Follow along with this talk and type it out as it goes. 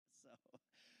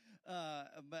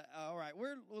But all right,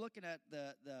 we're looking at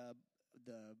the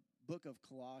book of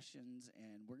Colossians,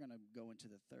 and we're going to go into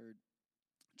the third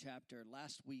chapter.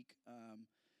 Last week,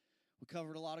 we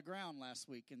covered a lot of ground last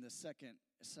week in the second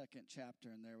chapter,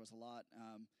 and there was a lot.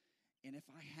 And if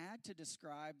I had to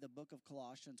describe the book of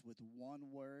Colossians with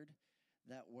one word,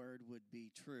 that word would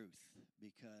be truth,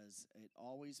 because it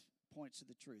always points to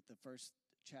the truth. The first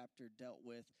chapter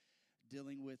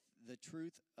dealing with the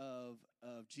truth of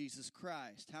Jesus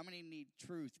Christ. How many need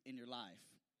truth in your life?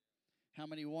 How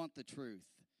many want the truth?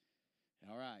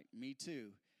 All right, me too.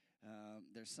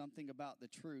 There's something about the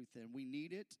truth, and we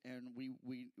need it, and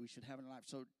we should have it in our life.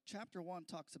 So chapter 1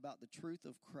 talks about the truth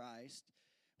of Christ.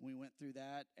 We went through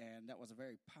that, and that was a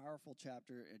very powerful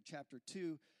chapter. In chapter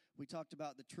 2, we talked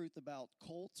about the truth about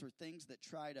cults, or things that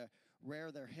try to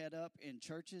rear their head up in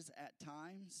churches at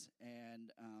times.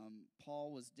 And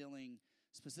Paul was dealing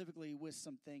specifically with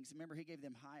some things. Remember, he gave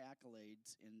them high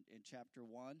accolades in chapter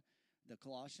 1, the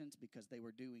Colossians, because they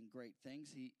were doing great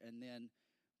things.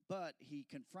 But he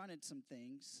confronted some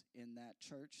things in that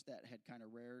church that had kind of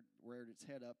reared its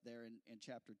head up there in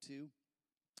chapter 2.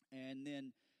 And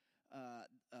then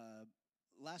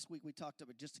last week we talked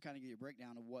about, just to kind of give you a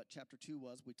breakdown of what chapter 2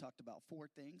 was, we talked about 4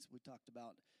 things. We talked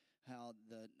about how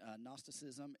the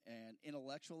Gnosticism and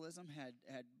intellectualism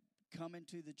had come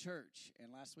into the church.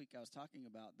 And last week I was talking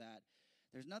about that.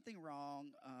 There's nothing wrong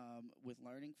with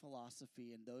learning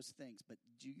philosophy and those things, but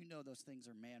do you know those things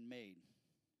are man-made?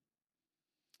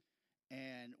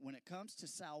 And when it comes to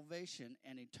salvation,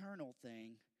 an eternal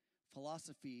thing,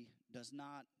 philosophy does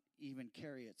not even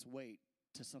carry its weight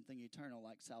to something eternal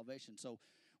like salvation. So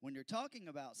when you're talking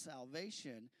about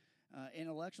salvation,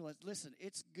 intellectualists, listen,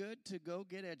 it's good to go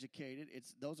get educated.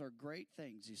 Those are great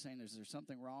things. You're saying there's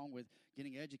something wrong with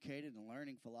getting educated and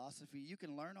learning philosophy. You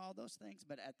can learn all those things,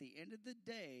 but at the end of the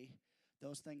day,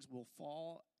 those things will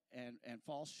fall and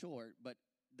fall short. But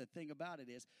the thing about it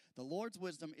is, the Lord's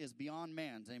wisdom is beyond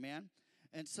man's. Amen.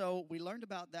 And so we learned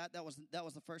about that. That was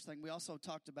the first thing. We also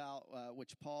talked about,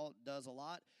 which Paul does a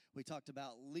lot. We talked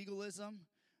about legalism,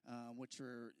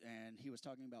 and he was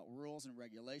talking about rules and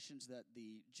regulations that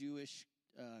the Jewish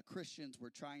Christians were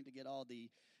trying to get all the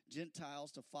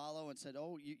Gentiles to follow, and said,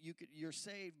 "Oh, you're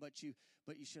saved, but you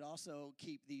should also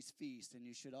keep these feasts, and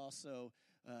you should also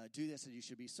do this, and you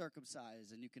should be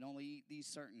circumcised, and you can only eat these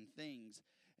certain things."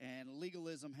 And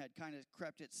legalism had kind of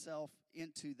crept itself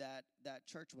into that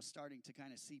church was starting to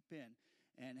kind of seep in.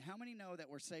 And how many know that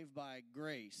we're saved by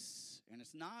grace? And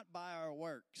it's not by our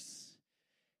works.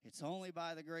 It's only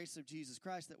by the grace of Jesus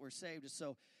Christ that we're saved.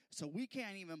 So we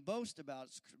can't even boast about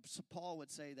it. So Paul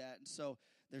would say that. And so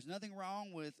there's nothing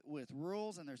wrong with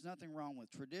rules, and there's nothing wrong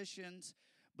with traditions.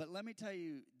 But let me tell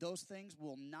you, those things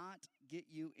will not get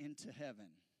you into heaven.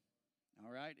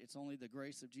 All right? It's only the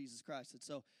grace of Jesus Christ.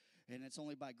 And it's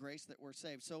only by grace that we're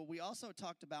saved. So we also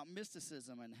talked about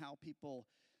mysticism and how people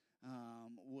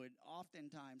would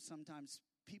sometimes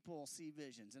people see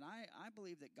visions. And I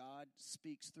believe that God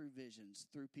speaks through visions,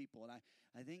 through people. And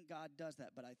I think God does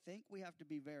that. But I think we have to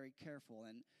be very careful.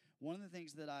 And one of the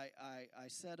things that I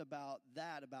said about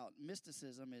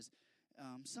mysticism is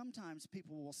sometimes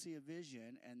people will see a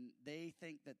vision and they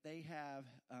think that they have,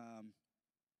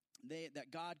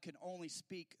 that God can only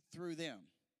speak through them.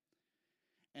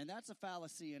 And that's a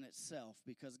fallacy in itself,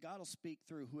 because God will speak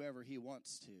through whoever he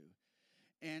wants to.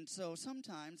 And so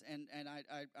sometimes, and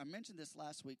I mentioned this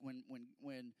last week,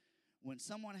 when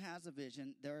someone has a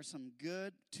vision, there are some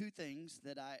good 2 things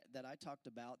that I talked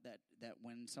about that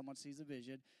when someone sees a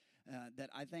vision, that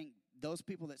I think those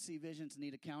people that see visions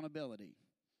need accountability.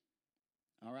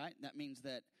 All right? That means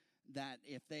that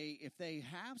if they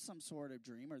have some sort of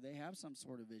dream or they have some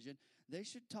sort of vision, they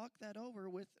should talk that over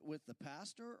with the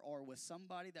pastor or with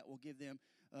somebody that will give them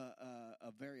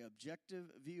a very objective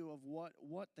view of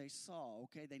what they saw.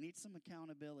 Okay, they need some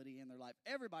accountability in their life.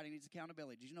 Everybody needs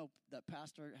accountability. Did you know that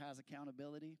pastor has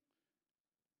accountability?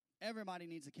 Everybody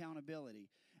needs accountability,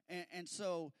 and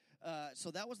so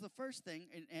that was the first thing,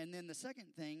 and then the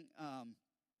second thing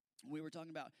we were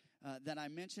talking about that I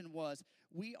mentioned was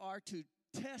we are to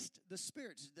test the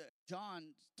spirits.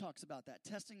 John talks about that,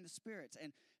 testing the spirits.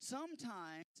 And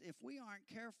sometimes, if we aren't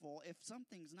careful, if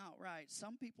something's not right,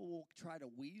 some people will try to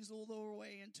weasel their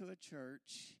way into a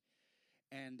church,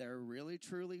 and they're really,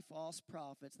 truly false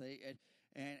prophets.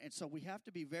 And so we have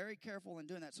to be very careful in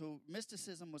doing that. So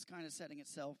mysticism was kind of setting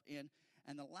itself in.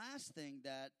 And the last thing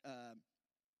that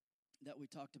we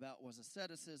talked about was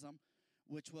asceticism,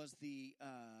 which was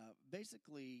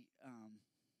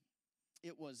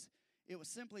it was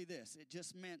simply this. It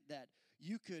just meant that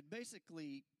you could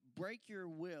basically break your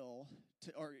will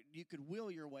or you could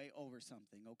will your way over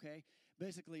something, okay?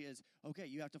 Basically is, okay,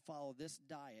 you have to follow this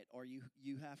diet, or you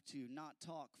have to not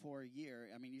talk for a year.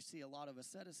 I mean, you see a lot of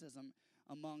asceticism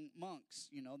among monks.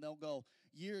 They'll go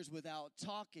years without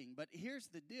talking. But here's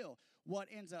the deal. What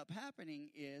ends up happening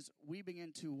is we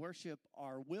begin to worship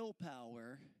our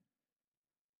willpower.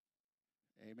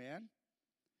 Amen.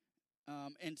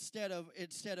 Instead of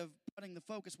putting the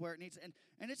focus where it needs,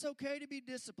 and it's okay to be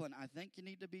disciplined. I think you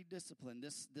need to be disciplined.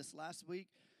 This last week,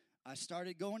 I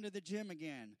started going to the gym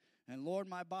again, and Lord,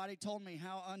 my body told me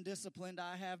how undisciplined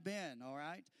I have been. All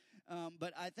right,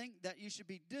 but I think that you should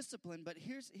be disciplined. But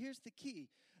here's the key.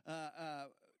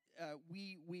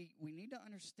 We need to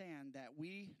understand that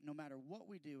no matter what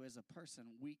we do as a person,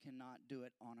 we cannot do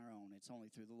it on our own. It's only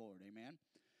through the Lord. Amen.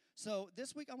 So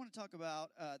this week I want to talk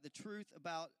about the truth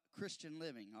about Christian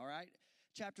living, all right?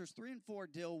 Chapters 3 and 4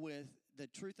 deal with the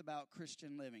truth about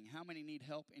Christian living. How many need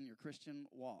help in your Christian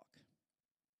walk?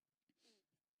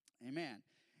 Amen.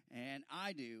 And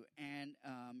I do. And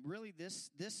really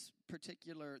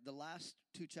the last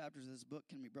two chapters of this book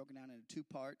can be broken down into two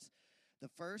parts. The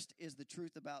first is the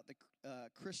truth about the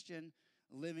Christian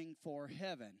living for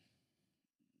heaven.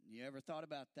 You ever thought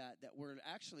about that we're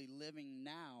actually living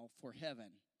now for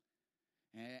heaven?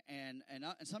 And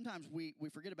sometimes we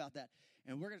forget about that.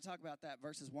 And we're going to talk about that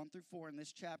verses 1 through 4 in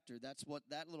this chapter. That's what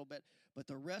that little bit. But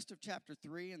the rest of chapter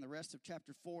 3 and the rest of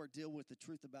chapter 4 deal with the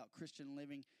truth about Christian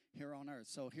living here on earth.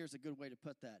 So here's a good way to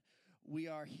put that. We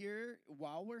are here,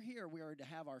 while we're here, we are to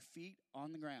have our feet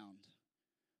on the ground,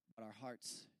 but our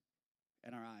hearts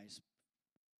and our eyes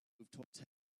move towards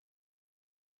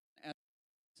heaven.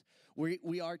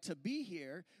 We are to be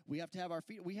here. We have to have our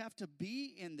feet. We have to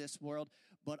be in this world,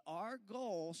 but our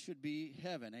goal should be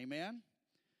heaven. Amen?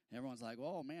 Everyone's like,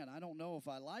 oh, man, I don't know if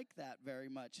I like that very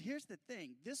much. Here's the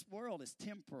thing. This world is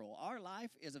temporal. Our life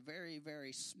is a very,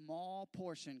 very small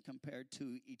portion compared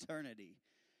to eternity.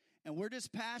 And we're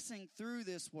just passing through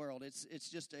this world. It's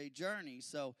just a journey.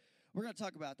 So we're going to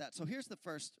talk about that. So here's the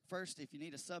first, if you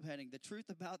need a subheading, the truth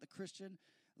about the Christian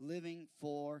living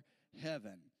for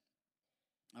heaven.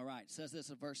 All right, it says this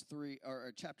in verse 3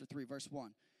 or chapter 3, verse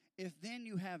 1. If then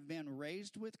you have been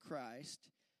raised with Christ,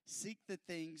 seek the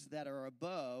things that are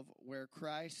above, where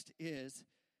Christ is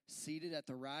seated at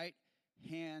the right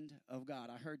hand of God.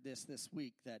 I heard this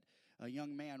week that a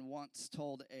young man once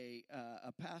told a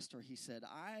pastor. He said,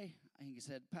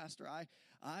 Pastor,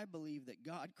 I believe that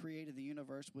God created the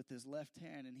universe with his left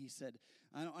hand. And he said,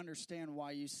 I don't understand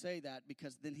why you say that,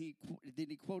 because then he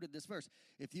quoted this verse.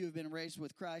 If you have been raised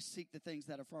with Christ, seek the things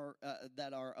that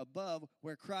are above,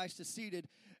 where Christ is seated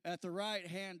at the right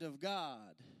hand of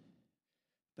God.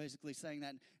 Basically saying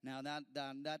that now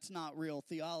that's not real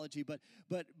theology, but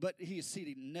he is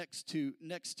seated next to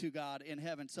God in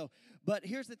heaven. So, but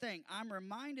here's the thing: I'm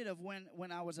reminded of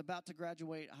when I was about to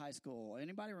graduate high school.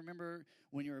 Anybody remember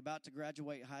when you were about to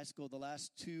graduate high school? The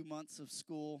last 2 months of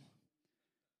school,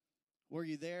 were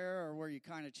you there or were you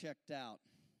kind of checked out?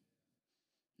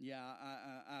 Yeah,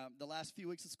 the last few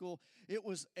weeks of school, it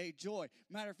was a joy.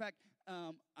 Matter of fact,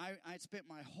 I spent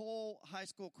my whole high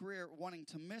school career wanting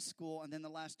to miss school, and then the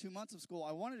last 2 months of school,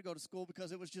 I wanted to go to school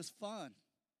because it was just fun.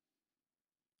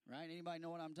 Right? Anybody know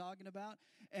what I'm talking about?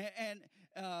 And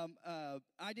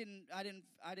I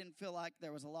didn't feel like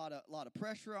there was a lot of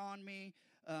pressure on me,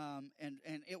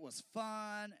 and it was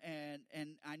fun,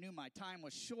 and I knew my time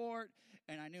was short,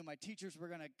 and I knew my teachers were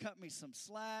going to cut me some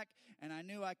slack, and I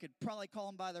knew I could probably call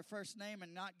them by their first name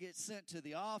and not get sent to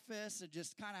the office and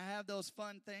just kind of have those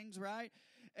fun things, right?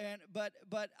 But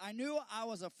I knew I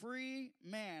was a free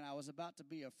man. I was about to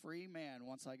be a free man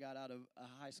once I got out of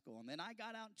high school. And then I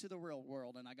got out into the real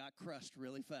world, and I got crushed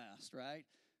really fast, right?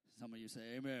 Some of you say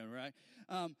amen, right?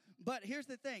 But here's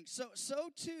the thing. So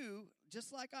too,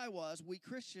 just like I was, we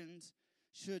Christians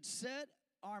should set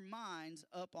our minds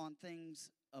up on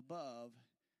things above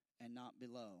and not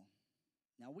below.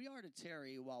 Now, we are to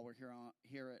tarry while we're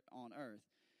here on earth.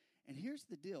 And here's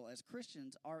the deal. As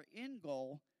Christians, our end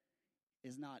goal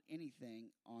is not anything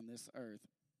on this earth,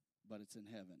 but it's in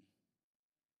heaven.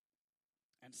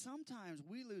 And sometimes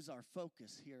we lose our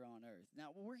focus here on earth. Now,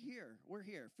 we're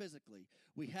here physically.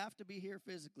 We have to be here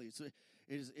physically. So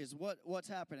is what's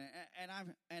happening.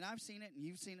 And I've seen it, and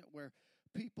you've seen it, where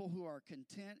people who are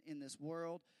content in this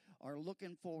world are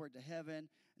looking forward to heaven.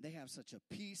 They have such a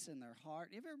peace in their heart.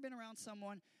 Have you ever been around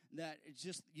someone that it's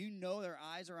just, their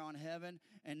eyes are on heaven,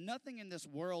 and nothing in this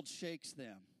world shakes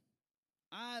them?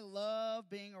 I love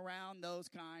being around those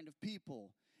kind of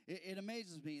people. It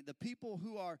amazes me. The people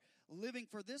who are living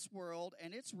for this world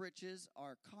and its riches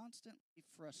are constantly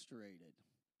frustrated.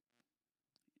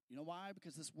 You know why?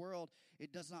 Because this world,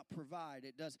 it does not provide.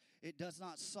 It does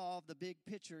not solve the big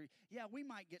picture. Yeah, we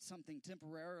might get something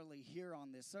temporarily here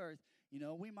on this earth. You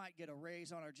know, we might get a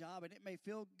raise on our job, and it may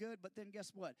feel good, but then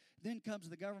guess what? Then comes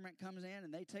the government comes in,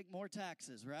 and they take more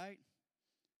taxes, right?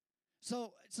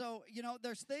 So you know,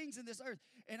 there's things in this earth,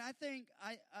 and I think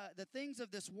the things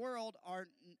of this world are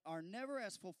never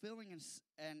as fulfilling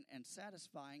and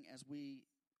satisfying as we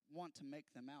want to make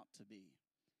them out to be.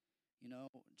 You know,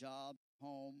 job,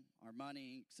 home, our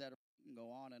money, etc. Can go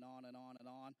on and on and on and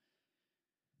on.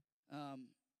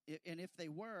 And if they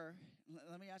were,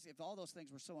 let me ask you, if all those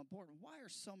things were so important, why are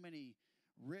so many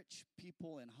rich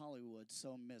people in Hollywood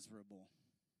so miserable?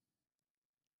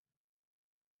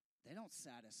 They don't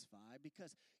satisfy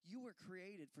because you were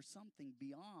created for something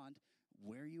beyond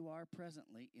where you are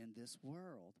presently in this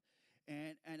world.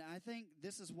 And I think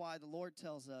this is why the Lord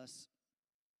tells us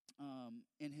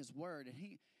in His Word,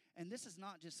 and this is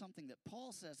not just something that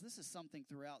Paul says, this is something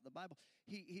throughout the Bible.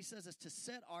 He says it's to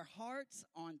set our hearts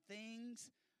on things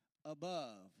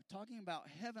above, talking about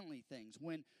heavenly things.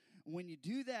 When you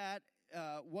do that,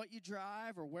 what you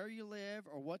drive or where you live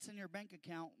or what's in your bank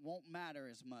account won't matter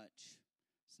as much.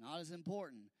 It's not as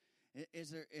important.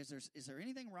 Is there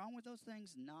anything wrong with those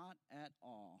things? Not at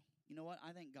all. You know what?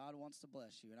 I think God wants to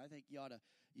bless you, and I think you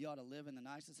ought to live in the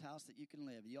nicest house that you can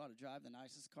live. You ought to drive the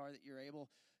nicest car that you're able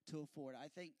to afford. I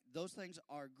think those things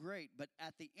are great, but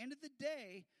at the end of the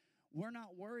day, we're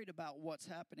not worried about what's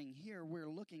happening here. We're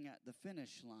looking at the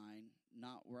finish line,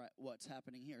 not what's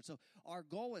happening here. So our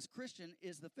goal as Christian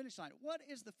is the finish line. What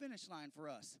is the finish line for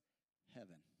us?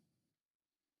 Heaven.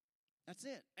 That's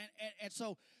it. And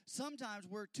so sometimes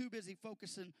we're too busy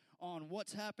focusing on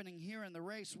what's happening here in the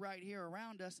race right here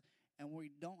around us, and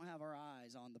we don't have our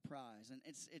eyes on the prize. And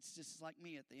it's just like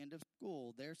me at the end of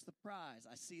school. There's the prize.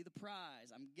 I see the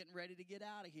prize. I'm getting ready to get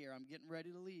out of here. I'm getting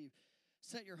ready to leave.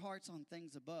 Set your hearts on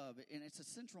things above. And it's a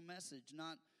central message,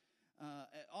 not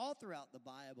all throughout the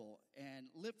Bible. And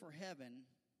live for heaven.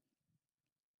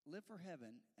 Live for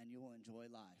heaven, and you will enjoy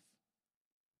life.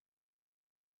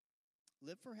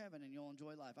 Live for heaven, and you'll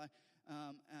enjoy life.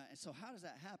 So how does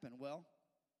that happen? Well,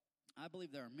 I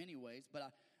believe there are many ways, but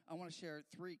I want to share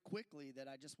three quickly that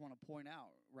I just want to point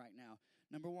out right now.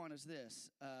 Number one is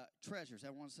this, treasures.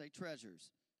 Everyone say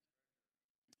treasures.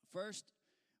 First,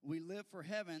 we live for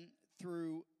heaven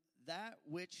through that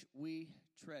which we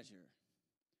treasure.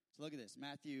 So look at this,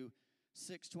 Matthew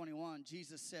 6:21.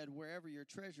 Jesus said, wherever your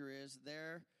treasure is,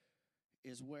 there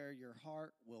is where your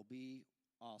heart will be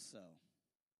also.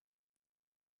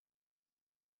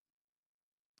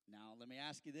 Now, let me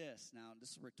ask you this. Now,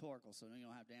 this is rhetorical, so you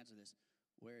don't have to answer this.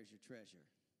 Where is your treasure?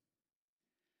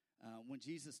 When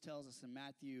Jesus tells us in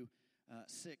Matthew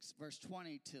 6, verse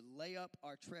 20, to lay up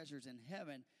our treasures in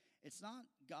heaven, it's not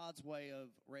God's way of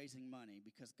raising money.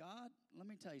 Because God, let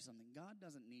me tell you something, God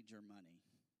doesn't need your money.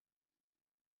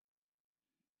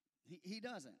 He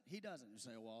doesn't. He doesn't. You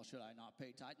say, well, should I not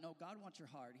pay tithe? No, God wants your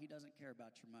heart. He doesn't care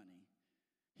about your money.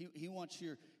 He wants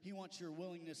your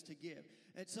willingness to give.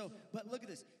 And so, but look at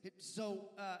this.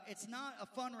 It's not a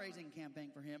fundraising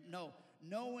campaign for Him. No,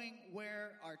 knowing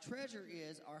where our treasure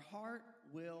is, our heart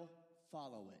will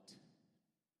follow it.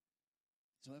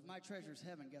 So if my treasure is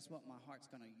heaven, guess what? My heart's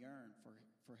going to yearn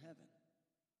for heaven.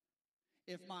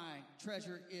 If my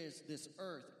treasure is this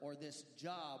earth or this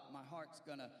job, my heart's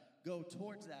going to go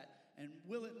towards that. And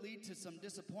will it lead to some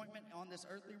disappointment on this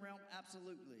earthly realm?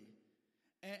 Absolutely.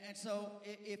 And so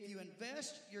if you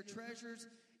invest your treasures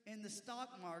in the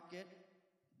stock market,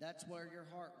 that's where your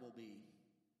heart will be.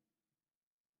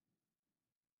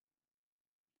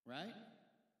 Right?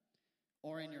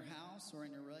 Or in your house or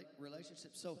in your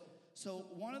relationship. So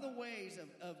one of the ways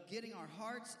of getting our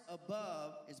hearts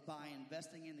above is by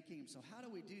investing in the kingdom. So how do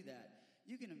we do that?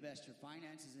 You can invest your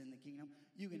finances in the kingdom.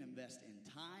 You can invest in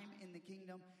time in the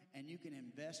kingdom. And you can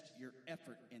invest your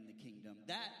effort in the kingdom.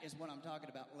 That is what I'm talking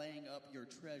about, laying up your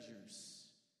treasures.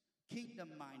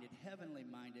 Kingdom-minded,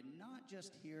 heavenly-minded, not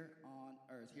just here on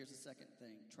earth. Here's the second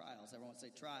thing, trials. Everyone say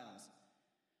trials.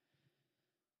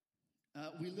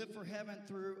 We live for heaven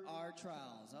through our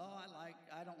trials. Oh,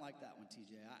 I don't like that one,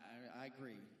 TJ. I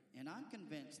agree. And I'm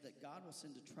convinced that God will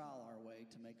send a trial our way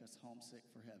to make us homesick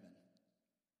for heaven.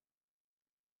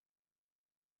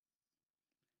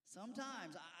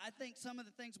 Sometimes, I think some of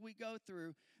the things we go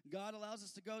through, God allows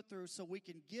us to go through so we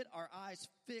can get our eyes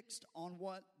fixed on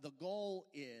what the goal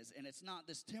is. And it's not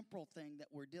this temporal thing that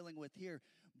we're dealing with here,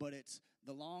 but it's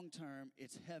the long term,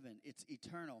 it's heaven, it's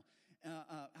eternal.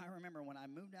 I remember when I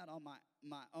moved out on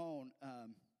my own,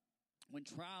 when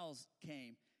trials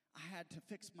came, I had to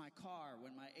fix my car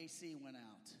when my AC went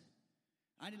out.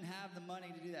 I didn't have the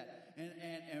money to do that.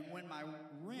 And when my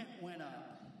rent went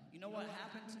up, you know what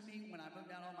happened to me when I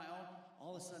moved out on my own?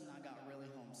 All of a sudden, I got really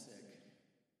homesick.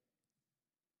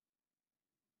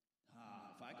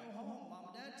 If I go home, Mom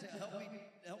and Dad, help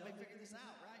me figure this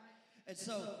out, right? And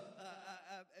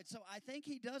so I think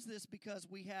he does this because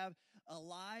we have a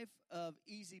life of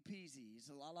easy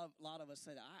peasies. A lot of us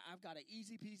say that I've got an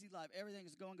easy peasy life. Everything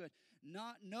is going good.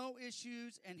 No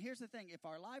issues. And here's the thing. If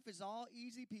our life is all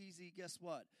easy peasy, guess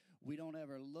what? We don't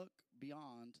ever look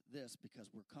beyond this because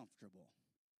we're comfortable.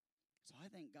 So I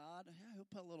think God, he'll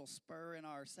put a little spur in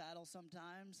our saddle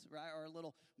sometimes, right? Or a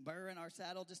little burr in our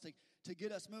saddle just to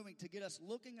get us moving, to get us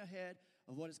looking ahead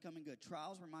of what is coming good.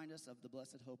 Trials remind us of the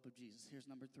blessed hope of Jesus. Here's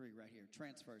number 3 right here,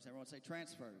 transfers. Everyone say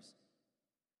transfers.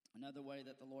 Another way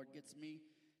that the Lord gets me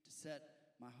to set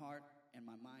my heart and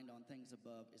my mind on things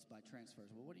above is by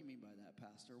transfers. Well, what do you mean by that,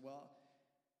 Pastor? Well,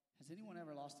 has anyone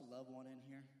ever lost a loved one in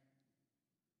here?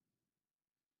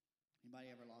 Anybody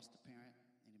ever lost a parent?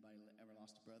 Anybody ever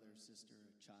lost a brother, sister,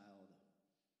 a child,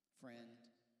 a friend?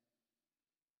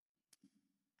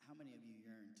 How many of you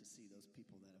yearn to see those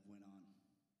people that have went on?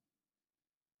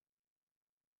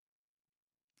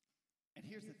 And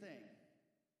here's the thing.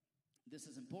 This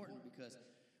is important because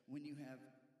when you have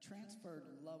transferred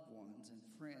loved ones and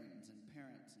friends and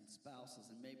parents and spouses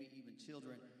and maybe even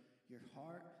children, your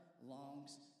heart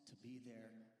longs to be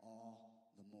there all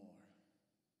the more.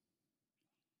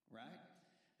 Right?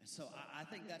 And so I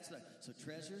think that's so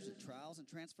treasures and trials and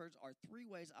transfers are 3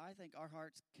 ways I think our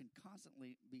hearts can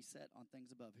constantly be set on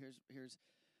things above. Here's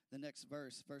the next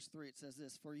verse. Verse 3, it says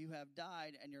this, "For you have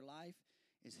died, and your life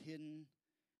is hidden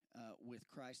with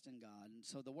Christ in God." And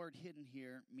so the word hidden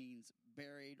here means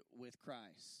buried with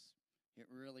Christ. It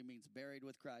really means buried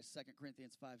with Christ. 2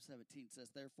 Corinthians 5:17 says,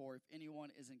 "Therefore, if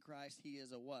anyone is in Christ, he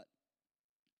is a what?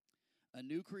 A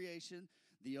new creation.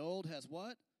 The old has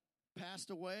what?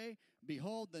 Passed away.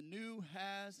 Behold, the new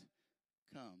has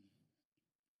come."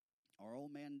 Our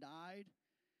old man died,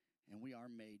 and we are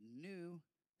made new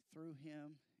through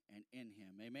him and in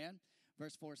him. Amen?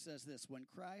 Verse 4 says this, "When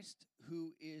Christ,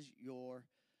 who is your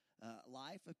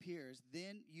life, appears,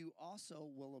 then you also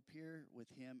will appear with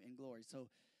him in glory." So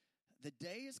the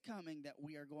day is coming that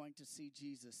we are going to see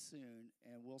Jesus soon,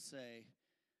 and we'll say,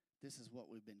 this is what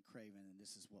we've been craving, and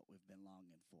this is what we've been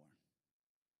longing for.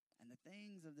 And the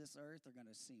things of this earth are going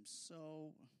to seem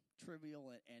so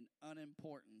trivial and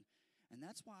unimportant. And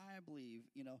that's why I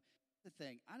believe, the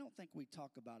thing, I don't think we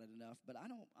talk about it enough, but I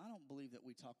don't believe that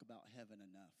we talk about heaven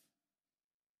enough.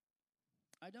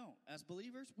 I don't. As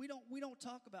believers, we don't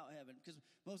talk about heaven because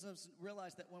most of us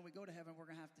realize that when we go to heaven, we're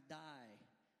going to have to die,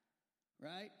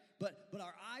 right? But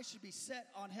our eyes should be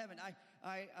set on heaven. I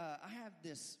have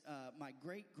this. My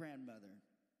great grandmother,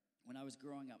 when I was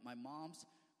growing up, my mom's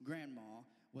grandma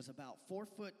was about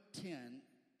 4'10"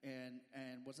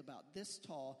 and was about this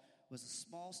tall. Was a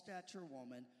small stature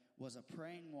woman. Was a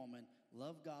praying woman.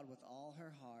 Loved God with all her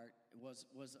heart. Was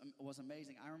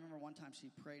amazing. I remember one time she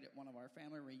prayed at one of our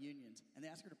family reunions, and they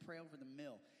asked her to pray over the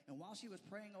meal. And while she was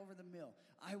praying over the meal,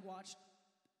 I watched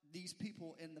these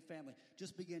people in the family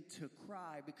just begin to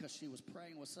cry because she was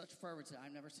praying with such fervency.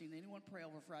 I've never seen anyone pray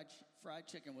over fried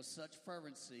chicken with such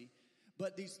fervency.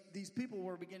 But these people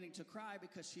were beginning to cry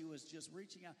because she was just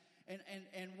reaching out.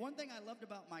 And one thing I loved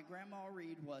about my Grandma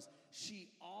Reed was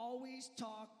she always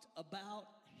talked about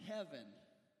heaven.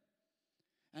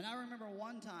 And I remember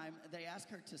one time they asked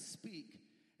her to speak,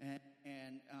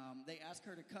 and they asked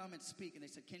her to come and speak. And they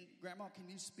said, Grandma, can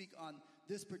you speak on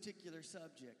this particular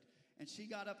subject? And she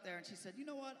got up there and she said, you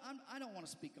know what, I don't want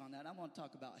to speak on that. I want to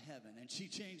talk about heaven. And she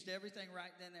changed everything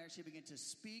right then and there. She began to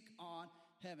speak on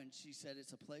heaven. She said,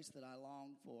 it's a place that I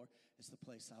long for. It's the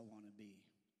place I want to be.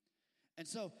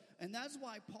 And that's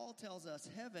why Paul tells us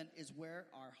heaven is where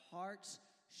our hearts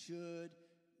should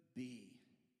be.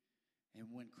 And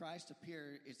when Christ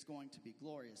appeared, it's going to be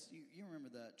glorious. You remember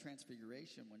the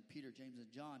transfiguration when Peter, James,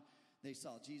 and John, they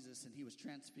saw Jesus and he was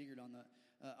transfigured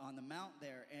on the mount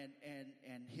there,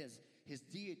 and his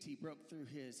deity broke through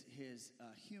his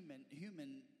human,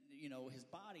 his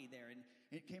body there, and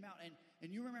it came out.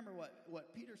 And you remember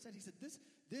what Peter said? He said,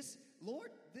 "This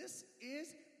Lord, this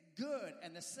is good,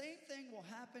 and the same thing will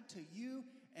happen to you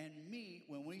and me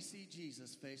when we see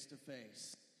Jesus face to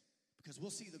face, because we'll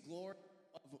see the glory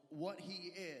of what he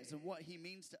is and what he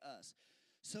means to us."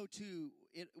 So too,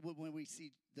 when we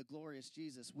see the glorious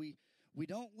Jesus, we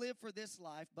don't live for this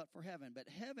life, but for heaven. But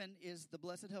heaven is the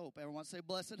blessed hope. Everyone say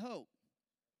blessed hope.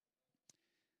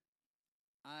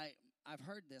 I've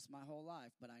heard this my whole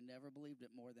life, but I never believed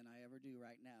it more than I ever do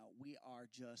right now. We are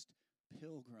just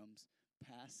pilgrims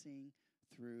passing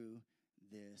through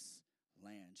this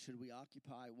land? Should we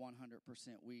occupy 100%?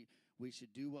 We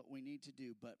should do what we need to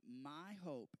do. But my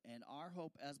hope and our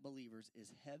hope as believers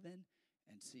is heaven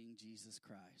and seeing Jesus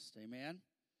Christ. Amen?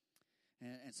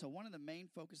 And so one of the main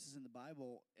focuses in the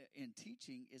Bible in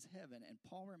teaching is heaven. And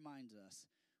Paul reminds us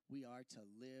we are to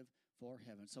live for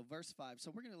heaven. So verse 5.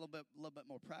 So we're getting a little bit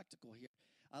more practical here.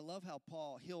 I love how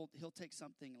Paul, he'll take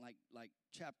something like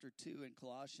chapter 2 in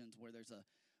Colossians where there's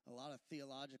a lot of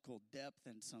theological depth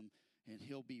and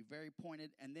he'll be very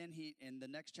pointed. And then in the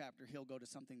next chapter, he'll go to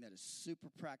something that is super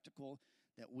practical,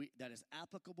 that is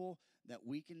applicable, that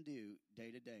we can do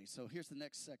day to day. So here's the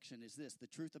next section is this, the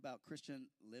truth about Christian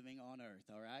living on earth,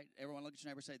 all right? Everyone look at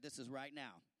your neighbor and say, this is right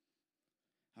now.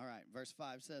 All right, verse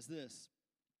 5 says this,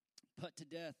 put to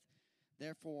death,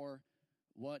 therefore,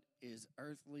 what is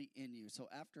earthly in you. So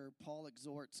after Paul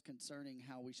exhorts concerning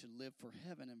how we should live for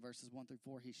heaven in verses 1 through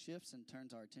 4, he shifts and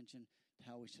turns our attention to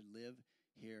how we should live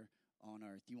here on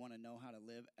earth. You want to know how to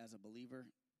live as a believer?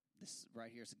 This right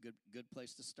here is a good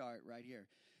place to start right here.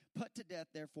 Put to death,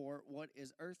 therefore, what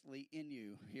is earthly in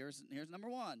you. Here's number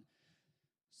 1.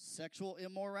 Sexual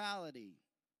immorality,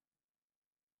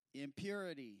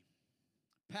 impurity,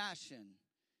 passion,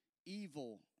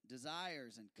 evil,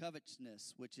 desires, and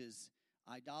covetousness, which is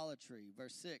idolatry.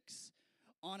 Verse 6,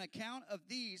 on account of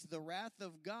these, the wrath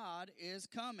of God is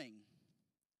coming.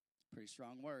 Pretty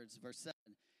strong words. Verse 7,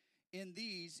 in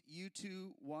these you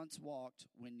too once walked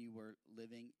when you were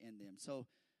living in them. So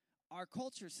our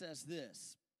culture says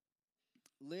this,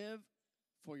 live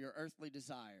for your earthly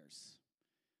desires.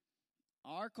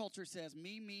 Our culture says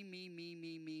me,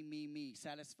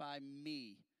 satisfy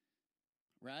me,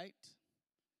 right?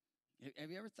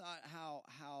 Have you ever thought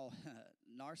how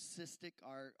narcissistic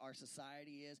our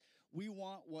society is? We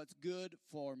want what's good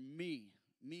for me.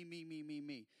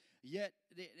 Me. Yet,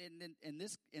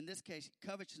 in this case,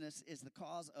 covetousness is the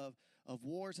cause of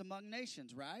wars among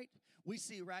nations, right? We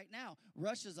see right now,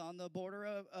 Russia's on the border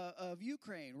of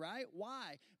Ukraine, right?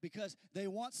 Why? Because they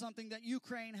want something that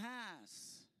Ukraine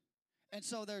has. And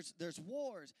so there's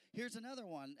wars. Here's another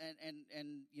one,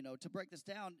 and to break this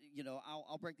down,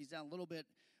 I'll break these down a little bit.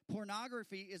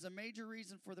 Pornography is a major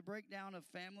reason for the breakdown of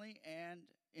family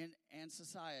and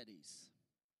societies.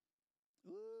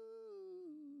 Ooh,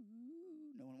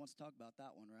 no one wants to talk about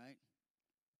that one, right?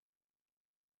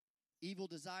 Evil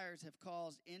desires have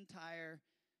caused entire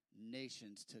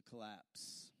nations to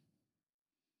collapse.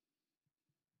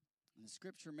 And the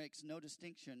Scripture makes no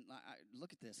distinction.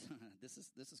 Look at this. This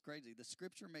is crazy. The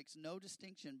Scripture makes no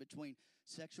distinction between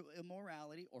sexual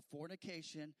immorality or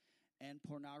fornication and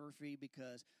pornography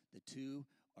because the two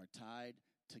are tied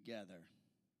together.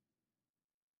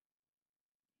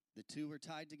 The two are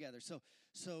tied together. So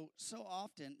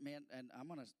often, man, and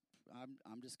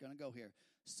I'm just gonna go here.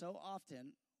 So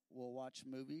often we'll watch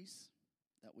movies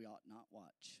that we ought not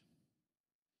watch.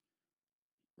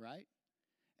 Right?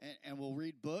 And we'll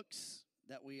read books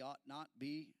that we ought not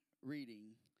be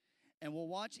reading. And we'll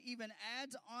watch even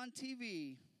ads on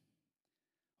TV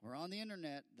or on the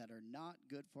internet that are not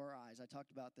good for our eyes. I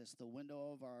talked about this. The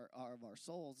window of our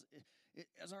souls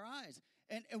is our eyes.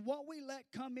 And what we let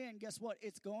come in, guess what?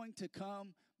 It's going to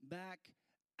come back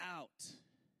out.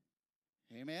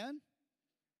 Amen?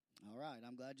 All right,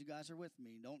 I'm glad you guys are with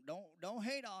me. Don't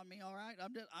hate on me, all right?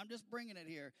 I'm just bringing it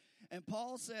here. And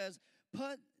Paul says,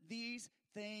 put these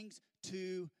things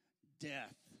to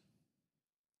death.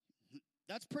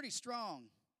 That's pretty strong.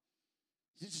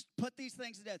 Just put these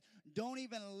things to death. Don't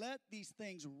even let these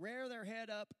things rear their head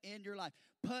up in your life.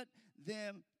 Put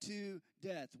them to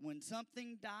death. When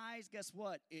something dies, guess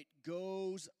what? It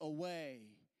goes away.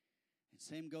 And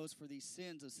same goes for these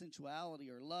sins of sensuality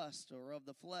or lust or of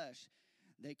the flesh.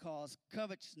 They cause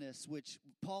covetousness, which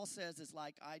Paul says is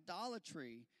like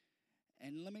idolatry.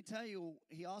 And let me tell you,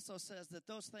 he also says that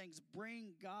those things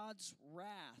bring God's wrath.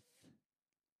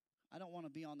 I don't want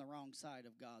to be on the wrong side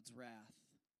of God's wrath.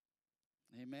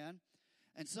 Amen?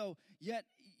 And so, yet,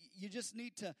 you just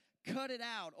need to cut it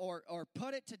out or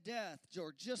put it to death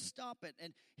or just stop it.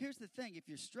 And here's the thing. If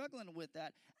you're struggling with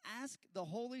that, ask the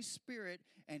Holy Spirit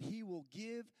and He will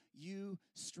give you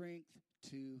strength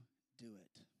to do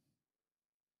it.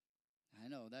 I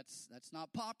know that's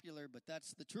not popular, but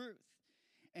that's the truth.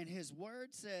 And His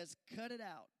Word says, cut it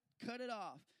out, cut it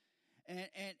off,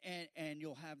 and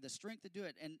you'll have the strength to do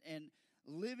it. And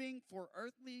living for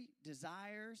earthly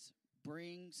desires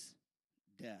brings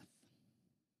death.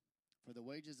 For the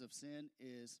wages of sin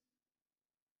is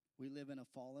we live in a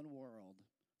fallen world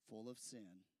full of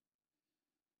sin.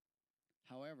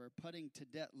 However, putting to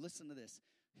death, listen to this.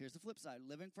 Here's the flip side.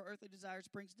 Living for earthly desires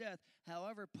brings death.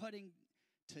 However, putting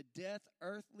to death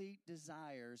earthly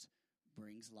desires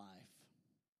brings life.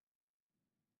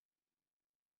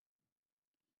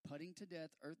 Putting to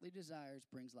death earthly desires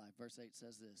brings life. Verse 8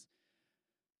 says this.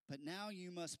 But now you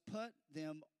must put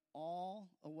them all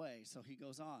away. So he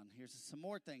goes on. Here's some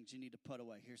more things you need to put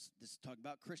away. This talk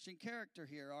about Christian character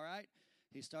here, all right?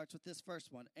 He starts with this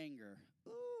first one, anger.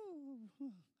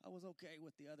 Ooh, I was okay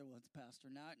with the other ones, Pastor.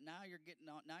 Now you're getting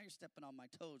on. Now you're stepping on my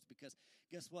toes because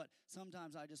guess what?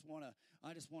 Sometimes I just want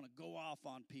to go off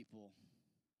on people.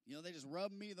 You know, they just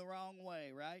rub me the wrong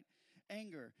way, right?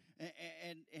 Anger,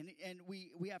 and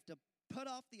we have to put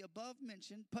off the above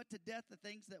mentioned, put to death the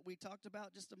things that we talked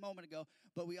about just a moment ago,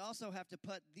 but we also have to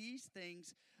put these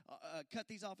things, cut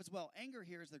these off as well. Anger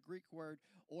here is the Greek word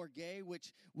orge,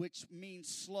 which means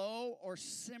slow or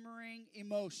simmering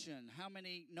emotion. How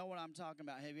many know what I'm talking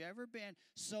about? Have you ever been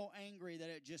so angry that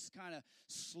it just kind of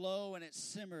slow and it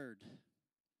simmered?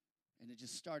 And it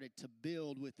just started to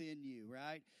build within you,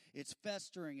 right? It's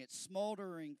festering, it's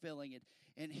smoldering, filling it.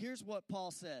 And here's what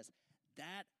Paul says.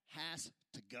 That has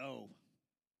to go.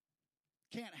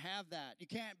 Can't have that. You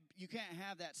can't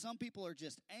have that. Some people are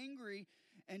just angry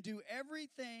and do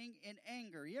everything in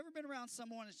anger. You ever been around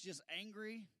someone that's just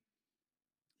angry?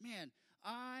 Man,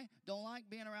 I don't like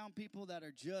being around people that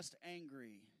are just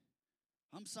angry.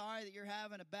 I'm sorry that you're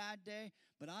having a bad day,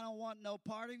 but I don't want no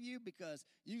part of you because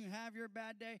you can have your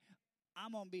bad day.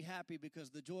 I'm going to be happy because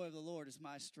the joy of the Lord is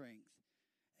my strength.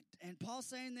 And Paul's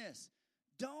saying this,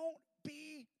 don't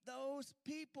be those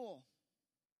people.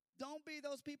 Don't be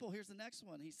those people. Here's the next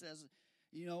one. He says,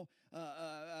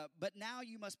 but now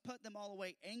you must put them all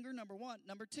away. Anger, number one.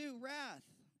 Number two, wrath.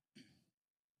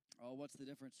 Oh, what's the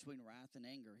difference between wrath and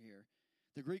anger here?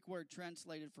 The Greek word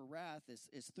translated for wrath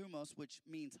is thumos, which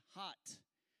means hot.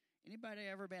 Anybody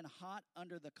ever been hot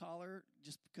under the collar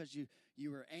just because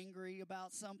you were angry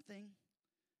about something?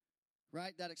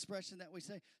 Right? That expression that we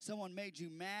say, someone made you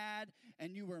mad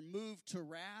and you were moved to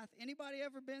wrath. Anybody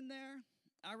ever been there?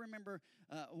 I remember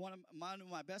one of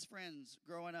my best friends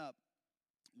growing up,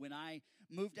 when I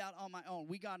moved out on my own,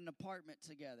 we got an apartment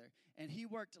together. And he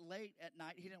worked late at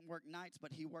night. He didn't work nights,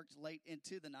 but he worked late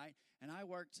into the night. And I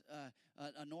worked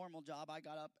a normal job. I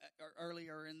got up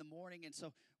earlier in the morning. And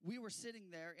so we were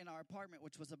sitting there in our apartment,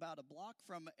 which was about a block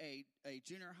from a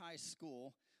junior high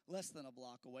school, less than a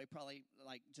block away, probably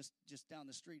like just down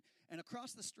the street. And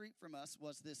across the street from us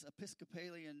was this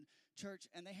Episcopalian church,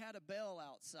 and they had a bell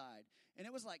outside. And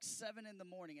it was like 7 in the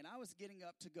morning, and I was getting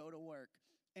up to go to work.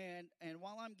 And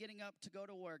while I'm getting up to go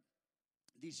to work,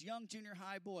 these young junior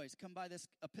high boys come by this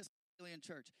Episcopalian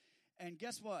church. And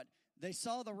guess what? They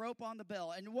saw the rope on the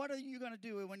bell. And what are you going to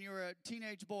do when you're a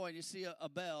teenage boy and you see a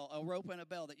bell, a rope and a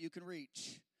bell that you can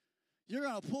reach? You're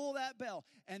going to pull that bell.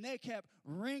 And they kept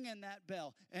ringing that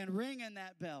bell and ringing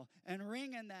that bell and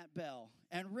ringing that bell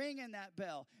and ringing that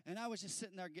bell. And I was just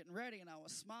sitting there getting ready, and I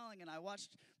was smiling, and I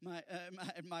watched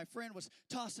my friend was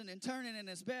tossing and turning in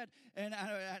his bed, and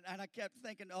I kept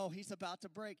thinking, oh, he's about to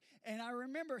break. And I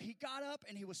remember he got up,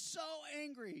 and he was so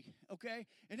angry, okay?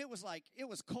 And it was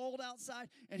cold outside,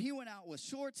 and he went out with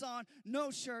shorts on, no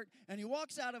shirt, and he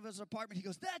walks out of his apartment. He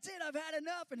goes, that's it, I've had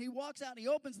enough. And he walks out, and he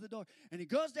opens the door, and he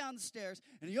goes down the stairs,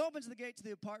 and he opens the gate to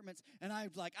the apartments, and I'm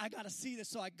like, I got to see this.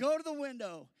 So I go to the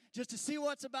window just to see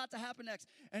what's about to happen next.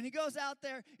 And he goes out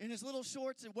there in his little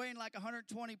shorts and weighing like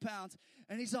 120 pounds.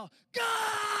 And he saw,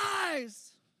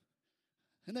 guys!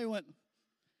 And they went,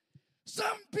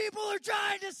 some people are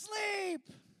trying to sleep.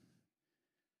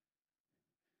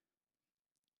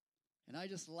 And I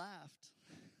just laughed.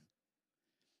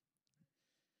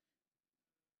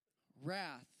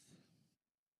 Wrath.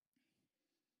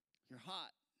 You're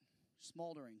hot,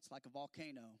 smoldering. It's like a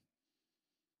volcano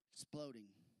exploding.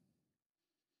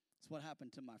 It's what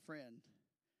happened to my friend.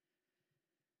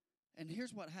 And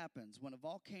here's what happens. When a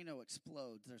volcano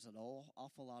explodes, there's an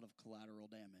awful lot of collateral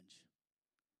damage.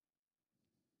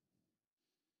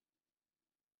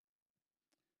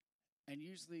 And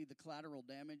usually the collateral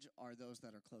damage are those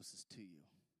that are closest to you.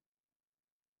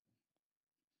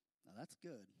 Now that's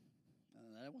good.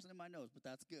 That wasn't in my notes, but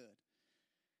that's good.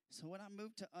 So when I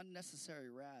moved to unnecessary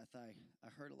wrath, I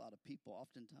hurt a lot of people,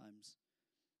 oftentimes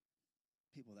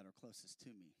people that are closest to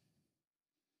me.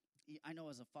 I know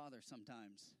as a father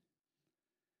sometimes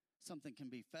something can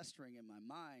be festering in my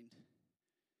mind.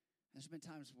 There's been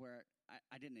times where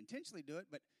I didn't intentionally do it,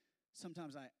 but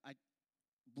sometimes I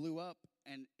blew up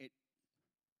and it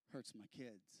hurts my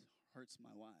kids, hurts my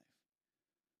wife.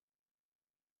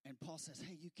 And Paul says,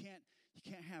 hey, you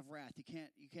can't have wrath. You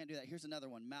can't do that. Here's another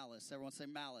one, malice. Everyone say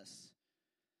malice.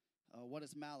 What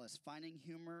is malice? Finding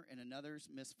humor in another's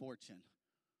misfortune.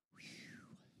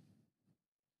 Whew.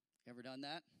 Ever done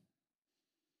that?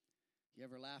 You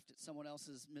ever laughed at someone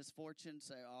else's misfortune?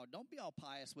 Say, oh, don't be all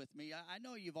pious with me. I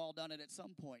know you've all done it at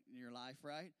some point in your life,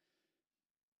 right?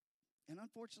 And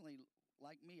unfortunately,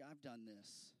 like me, I've done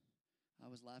this. I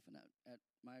was laughing at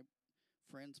my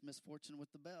friend's misfortune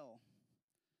with the bell.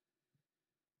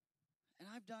 And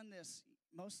I've done this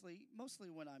mostly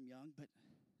when I'm young, but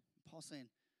Paul's saying,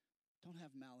 don't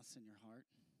have malice in your heart.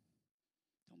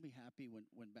 Don't be happy when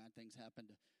bad things happen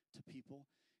to people.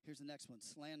 Here's the next one,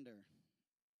 slander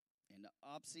and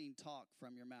obscene talk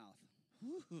from your mouth.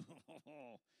 Man,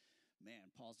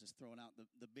 Paul's just throwing out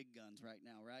the big guns right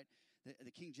now, right? The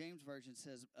King James Version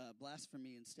says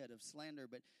blasphemy instead of slander,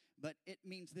 but it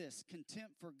means this,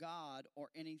 contempt for God or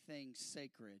anything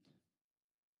sacred.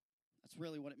 That's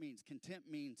really what it means. Contempt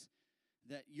means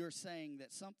that you're saying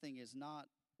that something is not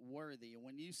worthy. And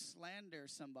when you slander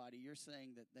somebody, you're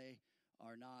saying that they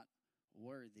are not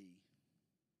worthy.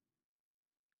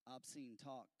 Obscene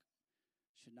talk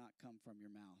should not come from your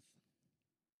mouth.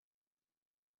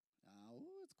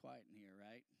 It's quiet in here,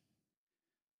 right?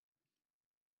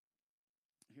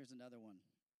 Here's another one.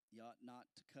 You ought not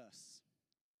to cuss.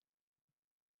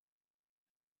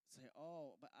 Say,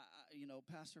 oh, but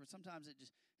Pastor, sometimes it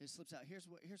slips out. Here's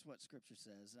what Scripture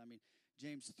says. I mean,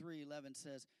 James 3:11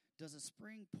 says, does a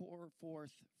spring pour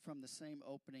forth from the same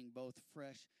opening both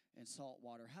fresh and salt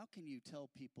water? How can you tell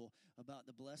people about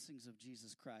the blessings of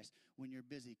Jesus Christ when you're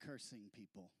busy cursing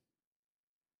people?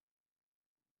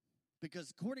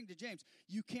 Because according to James,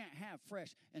 you can't have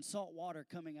fresh and salt water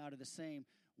coming out of the same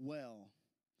well.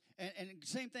 And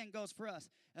same thing goes for us.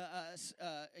 And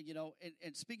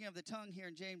speaking of the tongue here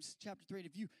in James chapter 3,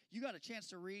 if you got a chance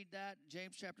to read that,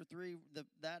 James chapter 3,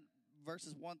 that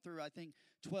verses 1 through, I think,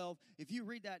 12, if you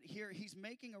read that here, he's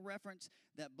making a reference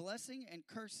that blessing and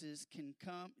curses can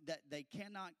come, that they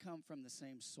cannot come from the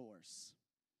same source.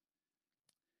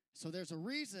 So there's a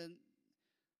reason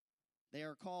they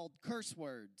are called curse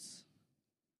words.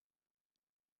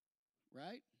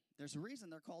 Right? There's a reason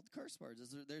they're called curse words.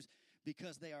 There's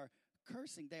because they are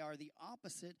cursing. They are the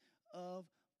opposite of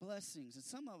blessings. And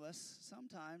some of us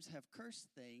sometimes have cursed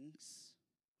things.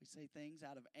 We say things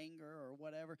out of anger or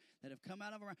whatever that have come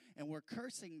out of our, and we're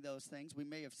cursing those things. We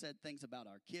may have said things about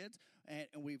our kids, and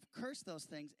we've cursed those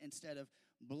things instead of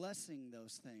blessing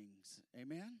those things.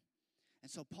 Amen? And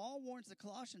so Paul warns the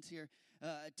Colossians here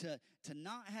to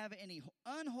not have any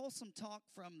unwholesome talk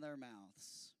from their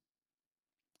mouths.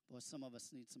 Boy, some of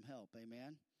us need some help,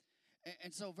 amen?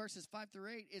 And so verses 5 through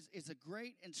 8 is a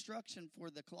great instruction for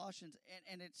the Colossians,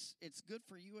 and it's good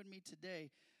for you and me today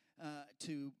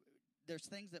there's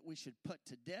things that we should put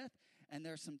to death, and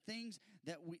there's some things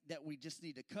that we just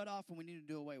need to cut off and we need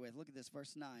to do away with. Look at this,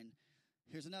 verse 9.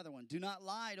 Here's another one. Do not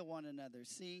lie to one another,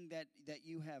 seeing that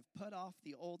you have put off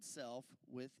the old self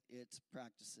with its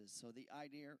practices. So the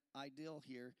ideal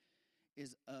here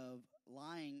is of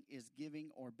lying is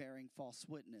giving or bearing false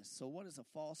witness. So what is a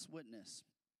false witness?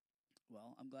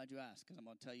 Well, I'm glad you asked, because I'm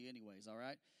going to tell you anyways, all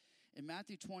right? In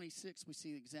Matthew 26, we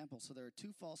see an example. So there are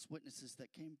two false witnesses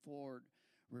that came forward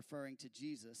referring to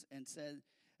Jesus and said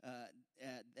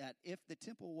that if the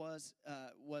temple was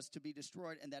to be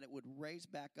destroyed and that it would raise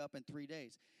back up in 3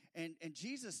 days. And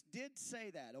Jesus did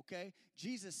say that, okay?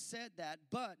 Jesus said that,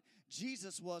 but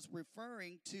Jesus was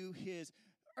referring to his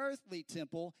earthly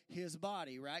temple, his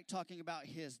body, right? Talking about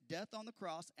his death on the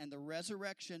cross and the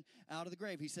resurrection out of the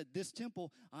grave. He said, this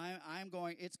temple, I'm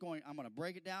going to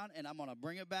break it down and I'm going to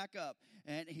bring it back up.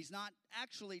 And he's not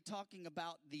actually talking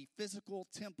about the physical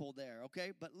temple there,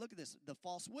 okay? But look at this. The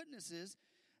false witnesses,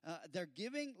 they're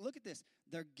giving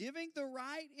the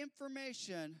right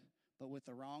information, but with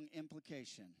the wrong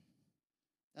implication.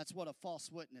 That's what a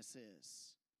false witness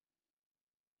is.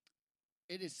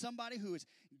 It is somebody who is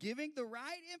giving the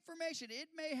right information.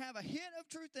 It may have a hint of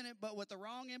truth in it, but with the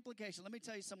wrong implication. Let me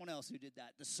tell you someone else who did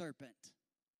that. The serpent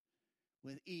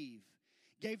with Eve.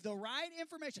 Gave the right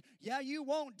information. Yeah, you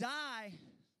won't die.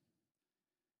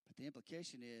 But the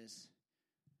implication is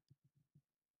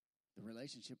the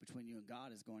relationship between you and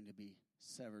God is going to be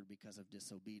severed because of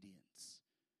disobedience.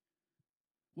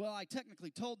 Well, I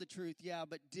technically told the truth, yeah,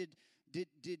 but did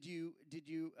you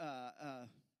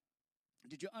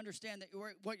understand that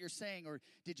what you're saying, or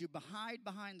did you hide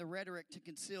behind the rhetoric to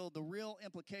conceal the real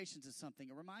implications of something?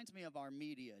 It reminds me of our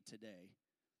media today,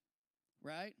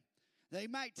 right? They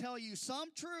might tell you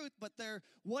some truth, but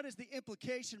what is the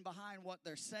implication behind what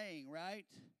they're saying, right?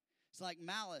 It's like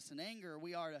malice and anger.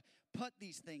 We are to put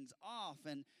these things off,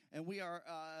 and we are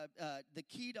the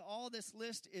key to all this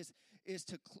list is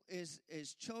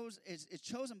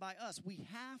chosen by us. We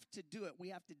have to do it. We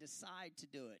have to decide to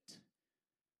do it.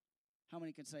 How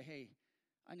many can say, hey,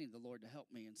 I need the Lord to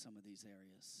help me in some of these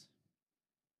areas?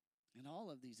 And all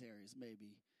of these areas,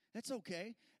 maybe. That's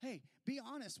okay. Hey, be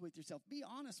honest with yourself. Be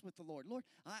honest with the Lord. Lord,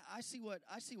 I see what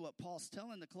Paul's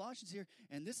telling the Colossians here,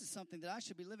 and this is something that I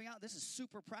should be living out. This is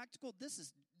super practical. This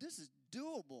is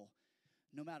doable.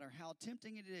 No matter how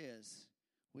tempting it is,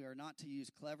 we are not to use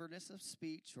cleverness of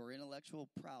speech or intellectual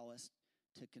prowess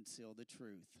to conceal the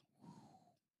truth.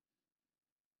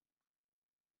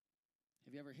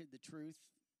 Have you ever hid the truth,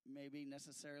 maybe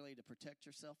necessarily to protect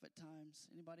yourself at times?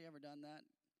 Anybody ever done that?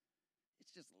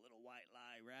 It's just a little white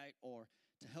lie, right? Or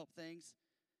to help things.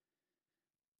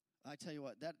 I tell you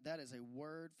what, that is a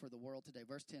word for the world today.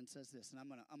 Verse 10 says this, and I'm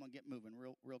gonna get moving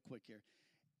real quick here.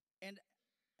 And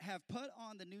have put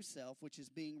on the new self, which is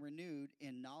being renewed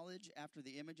in knowledge after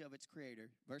the image of its creator.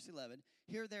 Verse 11,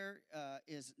 here there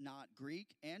is not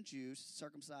Greek and Jew,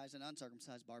 circumcised and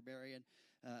uncircumcised, barbarian,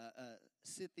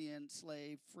 Scythian,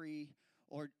 slave, free,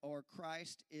 or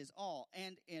Christ is all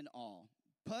and in all.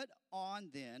 Put on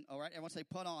then, all right, everyone say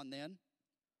put on then,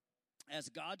 as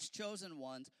God's chosen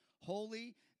ones,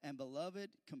 holy and beloved,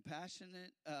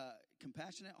 compassionate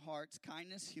hearts,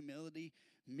 kindness, humility,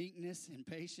 meekness, and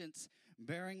patience,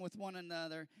 bearing with one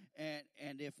another,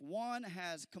 and if one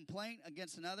has complaint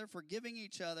against another, forgiving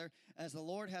each other, as the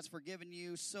Lord has forgiven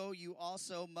you, so you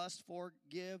also must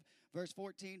forgive. Verse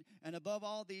 14, and above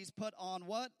all these, put on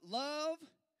what? Love.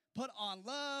 Put on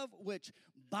love, which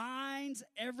binds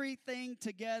everything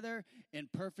together in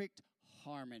perfect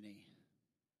harmony.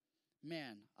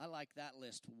 Man, I like that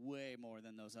list way more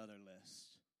than those other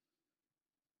lists.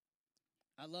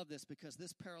 I love this because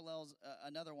this parallels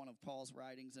another one of Paul's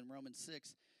writings in Romans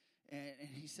 6. And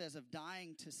he says of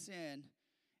dying to sin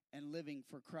and living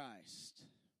for Christ.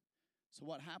 So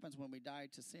what happens when we die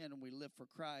to sin and we live for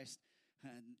Christ?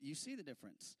 And you see the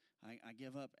difference. I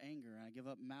give up anger. I give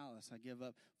up malice. I give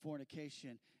up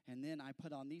fornication. And then I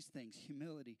put on these things: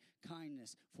 humility,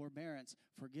 kindness, forbearance,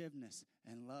 forgiveness,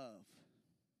 and love.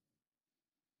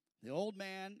 The old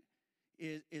man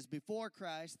is before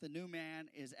Christ. The new man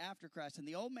is after Christ. And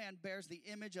the old man bears the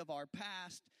image of our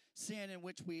past sin, in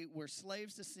which we were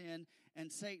slaves to sin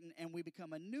and Satan. And we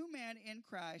become a new man in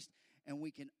Christ. And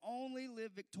we can only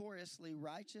live victoriously,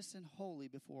 righteous and holy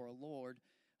before our Lord.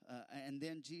 And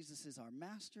then Jesus is our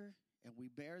master, and we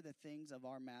bear the things of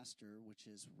our master, which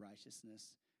is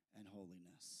righteousness and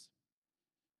holiness.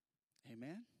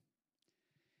 Amen?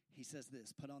 He says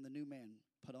this: put on the new man,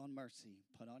 put on mercy,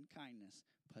 put on kindness,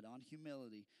 put on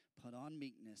humility, put on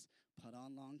meekness, put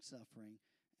on long-suffering,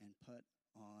 and put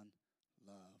on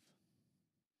love.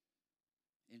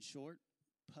 In short,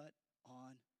 put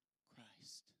on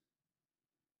Christ.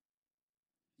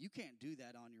 You can't do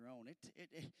that on your own.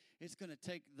 It's going to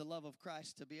take the love of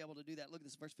Christ to be able to do that. Look at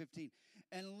this, verse 15.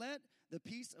 And let the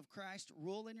peace of Christ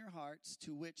rule in your hearts,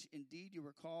 to which indeed you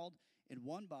were called in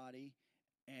one body,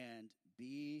 and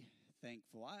be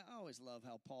thankful. I always love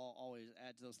how Paul always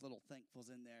adds those little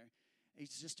thankfuls in there.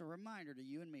 It's just a reminder to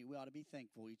you and me, we ought to be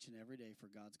thankful each and every day for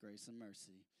God's grace and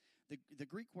mercy. The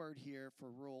Greek word here for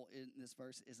rule in this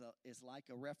verse is like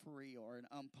a referee or an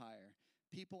umpire.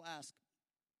 People ask,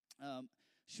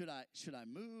 should I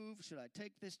move? Should I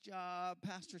take this job?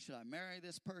 Pastor, should I marry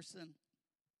this person?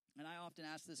 And I often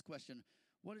ask this question: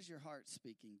 what is your heart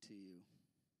speaking to you?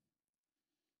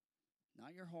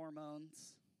 Not your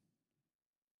hormones,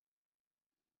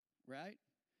 right?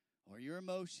 Or your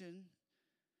emotion.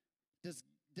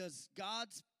 Does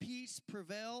God's peace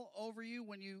prevail over you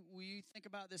when you think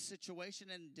about this situation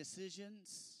and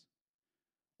decisions?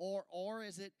 Or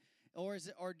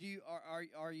do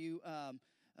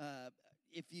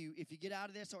you if you get out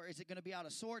of this, or is it going to be out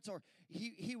of sorts? Or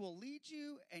he will lead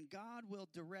you, and God will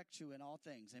direct you in all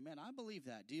things. Amen. I believe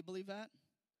that. Do you believe that?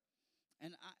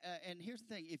 And here's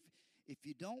the thing: if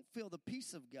you don't feel the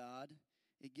peace of God,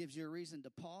 it gives you a reason to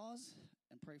pause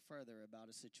and pray further about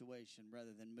a situation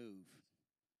rather than move.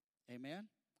 Amen.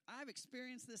 I've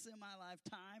experienced this in my life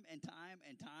time and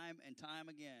time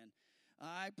again.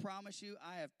 I promise you,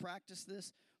 I have practiced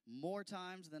this more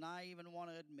times than I even want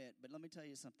to admit. But let me tell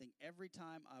you something. Every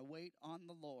time I wait on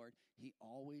the Lord, He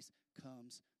always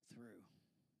comes through.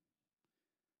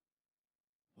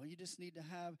 Well, you just need to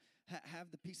have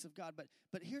the peace of God.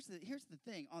 But here's the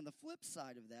thing. On the flip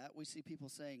side of that, we see people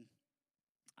saying,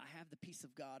 I have the peace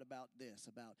of God about this,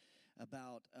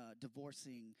 about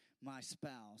divorcing my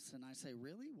spouse. And I say,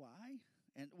 really? Why?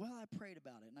 And, well, I prayed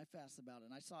about it, and I fasted about it,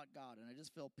 and I sought God, and I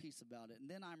just felt peace about it. And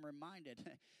then I'm reminded,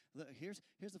 look, here's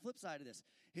the flip side of this.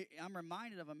 I'm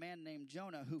reminded of a man named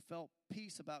Jonah who felt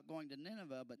peace about going to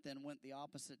Nineveh, but then went the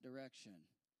opposite direction.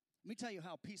 Let me tell you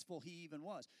how peaceful he even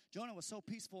was. Jonah was so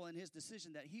peaceful in his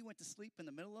decision that he went to sleep in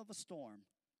the middle of a storm.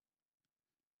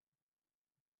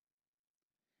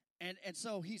 And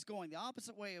so he's going the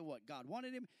opposite way of what God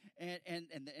wanted him. And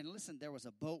listen, there was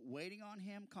a boat waiting on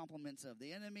him, compliments of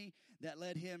the enemy that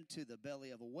led him to the belly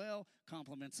of a whale,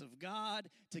 compliments of God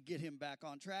to get him back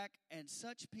on track. And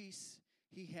such peace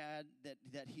he had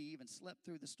that he even slept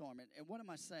through the storm. And what am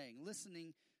I saying?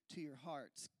 Listening to your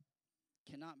hearts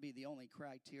cannot be the only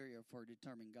criteria for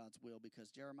determining God's will, because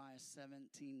Jeremiah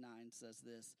 17:9 says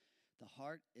this: the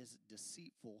heart is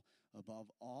deceitful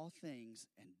above all things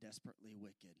and desperately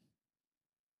wicked.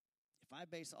 If I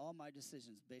base all my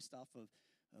decisions based off of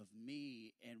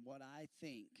me and what I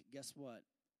think, guess what?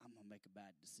 I'm going to make a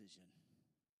bad decision.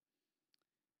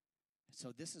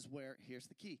 So this is where, here's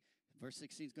the key. Verse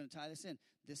 16 is going to tie this in.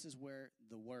 This is where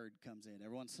the word comes in.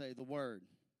 Everyone say the word.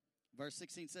 Verse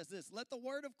 16 says this: let the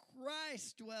word of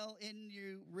Christ dwell in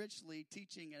you richly,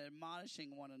 teaching and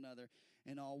admonishing one another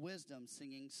in all wisdom,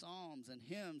 singing psalms and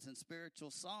hymns and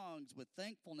spiritual songs with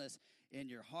thankfulness in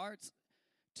your hearts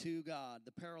to God.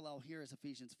 The parallel here is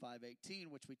Ephesians 5:18,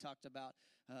 which we talked about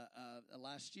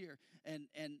last year. And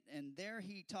there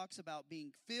he talks about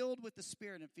being filled with the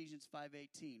Spirit in Ephesians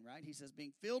 5:18, right? He says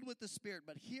being filled with the Spirit.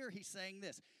 But here he's saying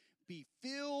this: be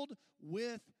filled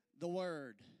with the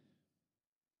Word.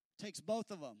 Takes both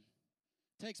of them.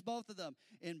 Takes both of them.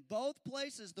 In both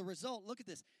places, the result, look at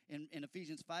this, in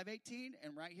Ephesians 5:18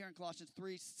 and right here in Colossians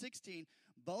 3:16,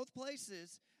 both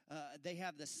places, they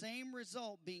have the same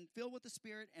result. Being filled with the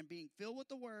Spirit and being filled with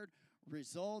the Word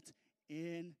result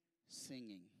in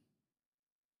singing.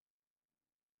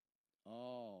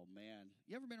 Oh, man.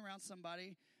 You ever been around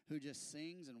somebody who just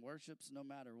sings and worships no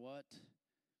matter what?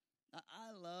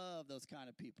 I love those kind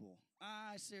of people.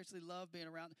 I seriously love being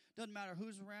around. Doesn't matter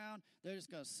who's around. They're just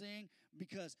going to sing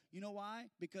because, you know why?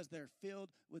 Because they're filled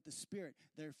with the Spirit.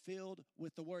 They're filled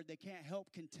with the Word. They can't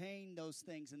help contain those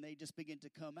things, and they just begin to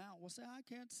come out. Well, say, I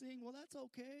can't sing. Well, that's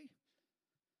okay.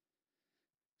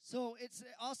 So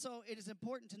it is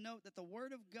important to note that the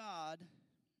Word of God,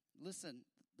 listen,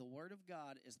 the Word of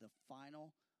God is the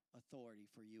final authority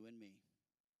for you and me.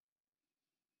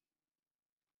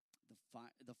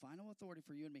 The final authority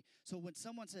for you and me. So when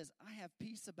someone says, I have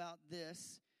peace about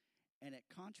this, and it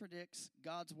contradicts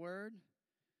God's word,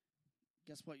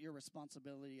 guess what your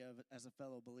responsibility as a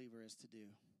fellow believer is to do?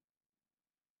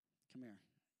 Come here.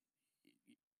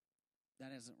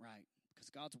 That isn't right, because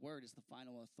God's word is the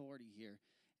final authority here.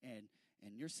 And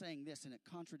you're saying this, and it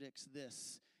contradicts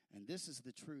this, and this is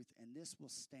the truth, and this will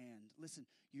stand. Listen,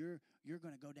 you're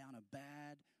going to go down a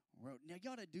bad road. Now, you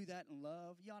ought to do that in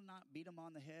love. You ought not beat them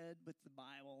on the head with the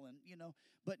Bible, and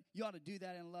but you ought to do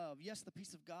that in love. Yes, the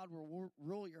peace of God will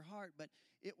rule your heart, but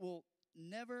it will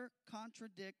never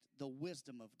contradict the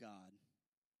wisdom of God.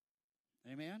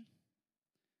 Amen?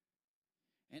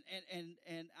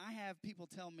 And I have people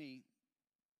tell me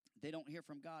they don't hear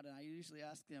from God, and I usually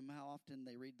ask them how often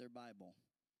they read their Bible.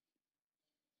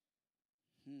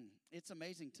 It's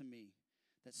amazing to me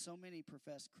that so many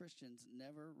professed Christians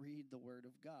never read the Word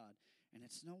of God. And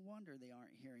it's no wonder they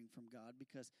aren't hearing from God,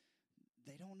 because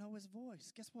they don't know His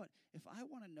voice. Guess what? If I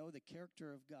want to know the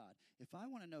character of God, if I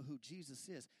want to know who Jesus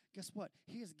is, guess what?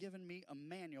 He has given me a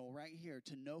manual right here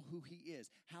to know who He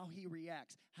is, how He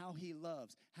reacts, how He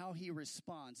loves, how He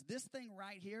responds. This thing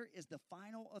right here is the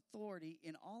final authority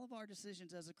in all of our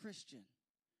decisions as a Christian.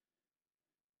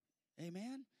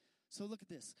 Amen? So look at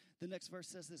this. The next verse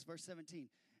says this, verse 17.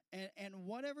 And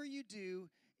whatever you do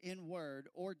in word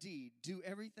or deed, do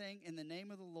everything in the name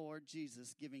of the Lord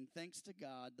Jesus, giving thanks to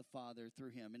God the Father through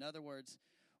Him. In other words,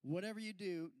 whatever you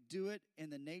do it in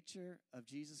the nature of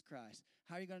Jesus Christ.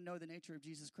 How are you going to know the nature of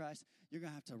Jesus Christ? You're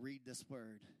going to have to read this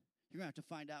word. You're going to have to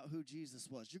find out who Jesus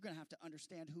was. You're going to have to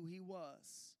understand who He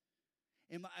was.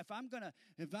 If I'm going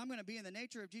to be in the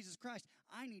nature of Jesus Christ,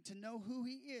 I need to know who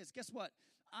He is. Guess what?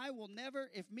 I will never,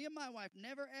 if me and my wife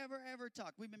never, ever, ever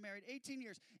talked, we've been married 18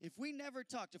 years, if we never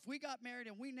talked, if we got married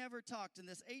and we never talked in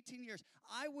this 18 years,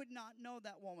 I would not know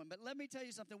that woman. But let me tell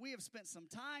you something, we have spent some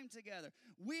time together.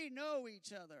 We know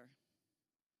each other.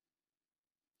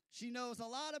 She knows a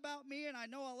lot about me, and I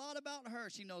know a lot about her.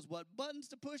 She knows what buttons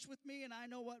to push with me, and I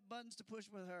know what buttons to push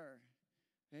with her.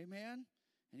 Amen?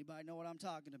 Anybody know what I'm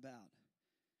talking about?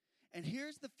 And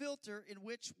here's the filter in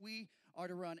which we are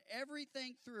to run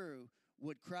everything through.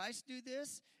 Would Christ do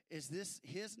this? Is this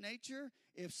His nature?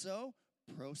 If so,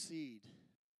 proceed.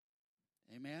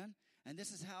 Amen? And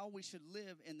this is how we should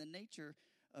live in the nature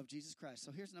of Jesus Christ.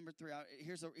 So here's number 3.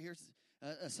 Here's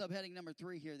a subheading number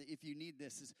 3 here, that if you need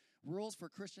this, is rules for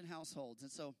Christian households.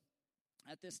 And so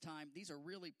at this time, these are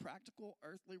really practical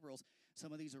earthly rules.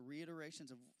 Some of these are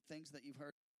reiterations of things that you've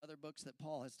heard in other books that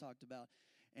Paul has talked about.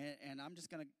 And I'm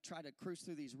just going to try to cruise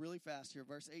through these really fast here.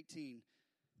 Verse 18.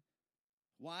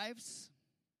 Wives,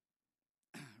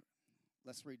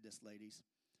 Let's read this, ladies.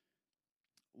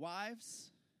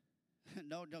 Wives,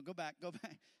 no, go back. Go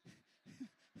back.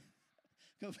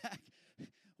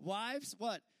 Wives,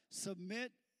 what?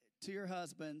 Submit to your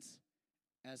husbands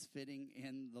as fitting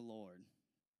in the Lord.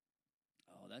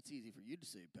 Oh, that's easy for you to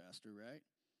say, Pastor, right?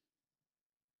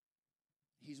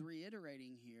 He's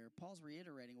reiterating here. Paul's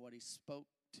reiterating what he spoke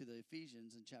to the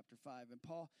Ephesians in chapter 5. And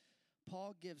Paul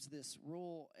gives this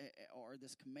rule or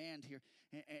this command here,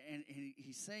 and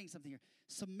he's saying something here.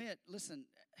 Submit. Listen,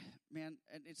 man,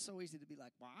 and it's so easy to be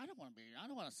like, well, I don't want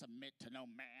to submit to no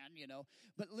man, you know.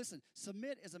 But listen,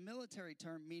 submit is a military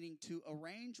term meaning to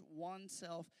arrange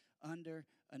oneself under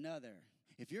another.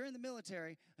 If you're in the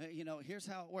military, here's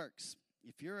how it works.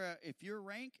 If your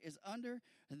rank is under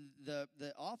the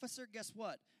officer, guess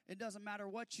what? It doesn't matter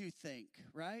what you think,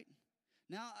 right?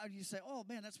 Now you say, oh,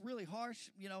 man, that's really harsh,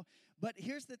 But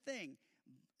here's the thing.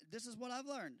 This is what I've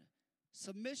learned.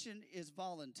 Submission is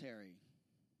voluntary.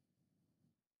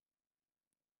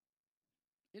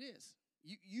 It is.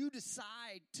 You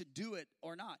decide to do it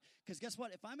or not. Because guess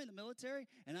what? If I'm in the military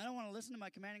and I don't want to listen to my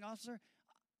commanding officer,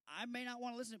 I may not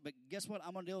want to listen, but guess what?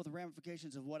 I'm going to deal with the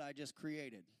ramifications of what I just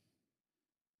created.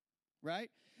 Right?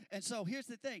 And so here's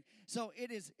the thing. So it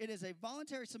is a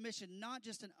voluntary submission, not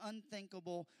just an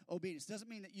unthinkable obedience. Doesn't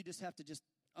mean that you just have to just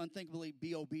unthinkably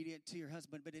be obedient to your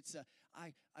husband, but it's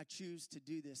I choose to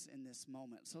do this in this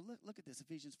moment. So look at this,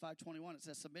 Ephesians 5:21. It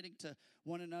says, submitting to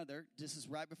one another. This is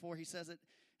right before he says it.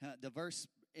 The verse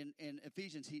in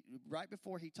Ephesians, right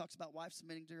before he talks about wives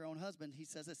submitting to your own husband, he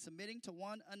says it's submitting to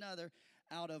one another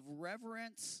out of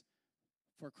reverence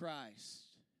for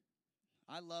Christ.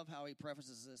 I love how he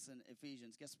prefaces this in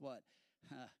Ephesians. Guess what?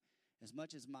 As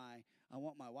much as I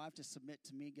want my wife to submit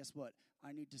to me, guess what?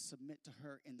 I need to submit to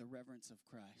her in the reverence of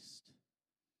Christ.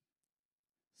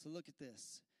 So look at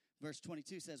this. Verse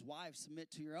 22 says, wives,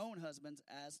 submit to your own husbands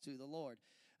as to the Lord.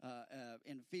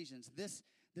 In Ephesians, this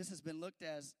has been looked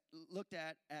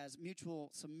at as mutual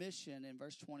submission in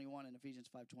verse 21 in Ephesians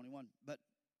 5:21. But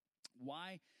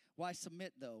why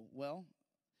submit though? Well,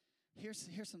 here's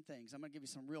some things. I'm going to give you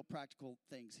some real practical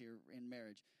things here in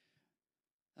marriage.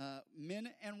 Men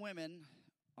and women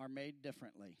are made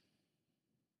differently.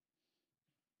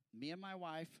 Me and my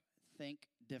wife think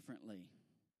differently.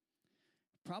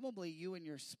 Probably you and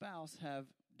your spouse have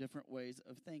different ways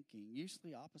of thinking.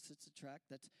 Usually opposites attract.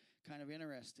 That's kind of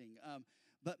interesting.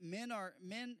 But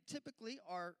men typically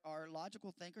are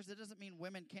logical thinkers. That doesn't mean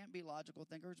women can't be logical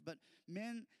thinkers, but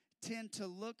men tend to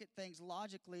look at things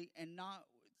logically and not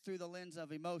through the lens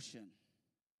of emotion.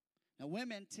 Now,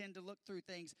 women tend to look through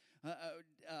things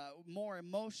more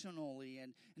emotionally,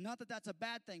 and not that that's a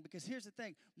bad thing, because here's the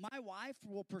thing. My wife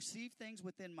will perceive things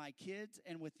within my kids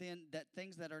and within that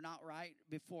things that are not right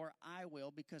before I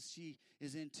will, because she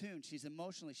is in tune. She's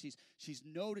emotionally. She's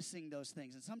noticing those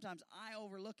things, and sometimes I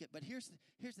overlook it. But here's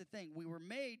the thing. We were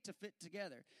made to fit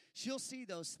together. She'll see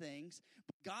those things,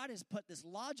 but God has put this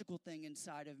logical thing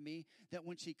inside of me that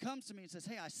when she comes to me and says,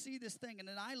 hey, I see this thing, and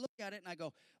then I look at it and I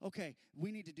go, okay,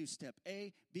 we need to do step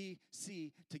A, B,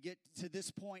 C to get to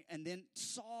this point and then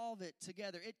solve it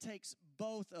together. It takes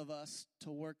both of us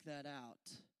to work that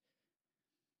out.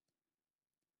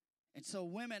 And so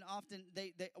women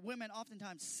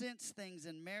oftentimes sense things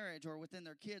in marriage or within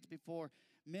their kids before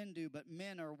men do, but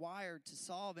men are wired to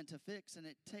solve and to fix, and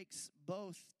it takes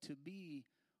both to be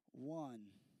one.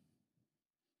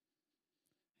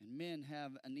 And men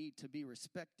have a need to be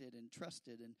respected and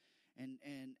trusted,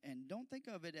 and don't think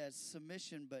of it as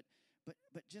submission, but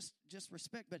just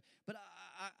respect. But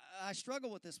I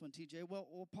struggle with this one, TJ.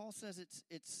 Well, Paul says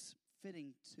it's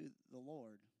fitting to the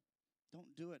Lord.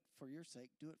 Don't do it for your sake.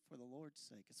 Do it for the Lord's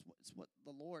sake. It's what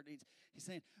the Lord needs. He's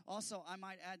saying. Also, I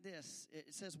might add this.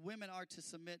 It says women are to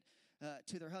submit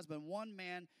to their husband. One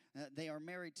man they are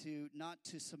married to, not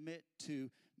to submit to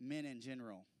men in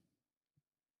general.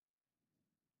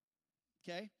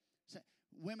 Okay? So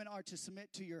women are to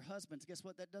submit to your husbands. Guess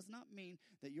what? That does not mean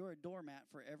that you're a doormat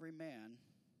for every man.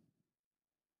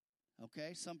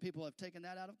 Okay? Some people have taken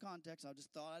that out of context. I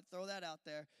just thought I'd throw that out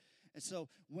there. And so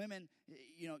women,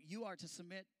 you are to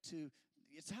submit to,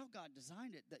 it's how God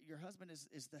designed it, that your husband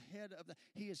is the head of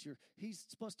he's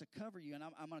supposed to cover you, and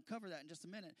I'm going to cover that in just a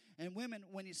minute. And women,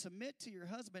 when you submit to your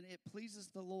husband, it pleases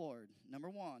the Lord, number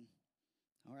one.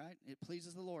 All right? It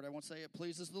pleases the Lord. I won't say it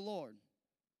pleases the Lord.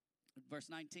 Verse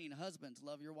 19, husbands,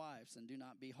 love your wives and do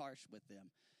not be harsh with them.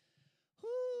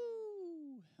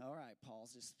 Whoo! All right,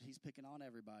 he's picking on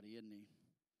everybody, isn't he?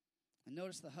 And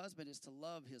notice the husband is to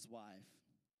love his wife.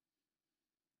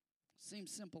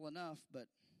 Seems simple enough, but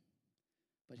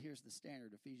here's the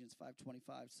standard. Ephesians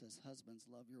 5:25 says, husbands,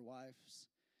 love your wives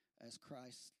as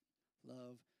Christ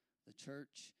loved the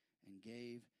church and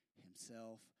gave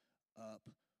himself up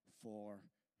for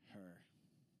her.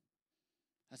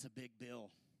 That's a big bill.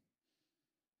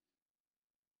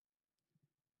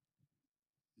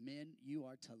 Men, you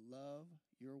are to love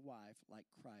your wife like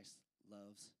Christ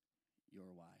loves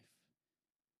your wife.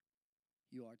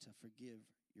 You are to forgive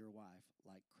your wife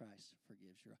like Christ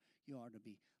forgives your wife. You are to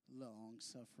be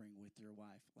long-suffering with your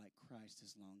wife like Christ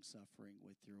is long-suffering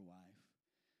with your wife.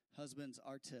 Husbands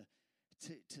are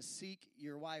to seek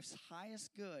your wife's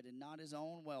highest good and not his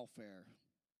own welfare.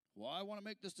 Well, I want to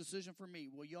make this decision for me.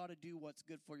 Well, you ought to do what's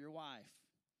good for your wife.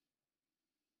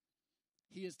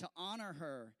 He is to honor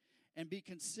her and be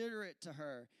considerate to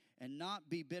her and not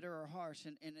be bitter or harsh.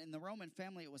 And in the Roman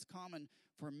family, it was common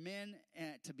for men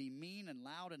to be mean and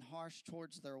loud and harsh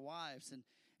towards their wives.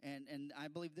 And I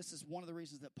believe this is one of the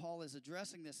reasons that Paul is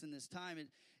addressing this in this time. And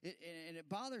it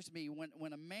bothers me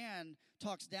when a man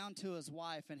talks down to his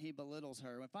wife and he belittles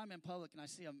her. If I'm in public and I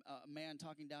see a man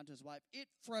talking down to his wife, it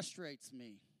frustrates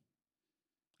me.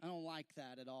 I don't like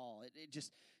that at all. It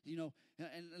just,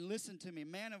 and listen to me.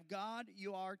 Man of God,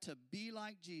 you are to be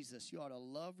like Jesus. You are to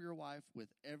love your wife with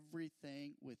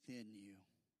everything within you.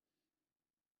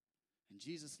 And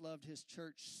Jesus loved his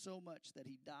church so much that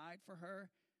he died for her.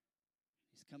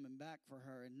 He's coming back for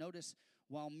her. And notice,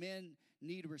 while men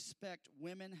need respect,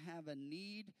 women have a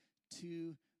need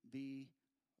to be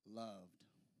loved.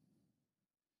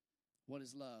 What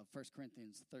is love? 1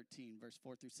 Corinthians 13, verse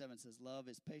 4 through 7 says, love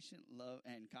is patient, love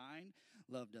and kind.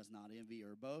 Love does not envy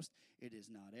or boast. It is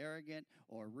not arrogant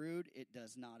or rude. It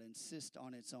does not insist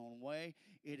on its own way.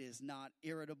 It is not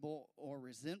irritable or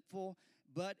resentful,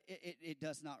 but it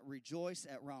does not rejoice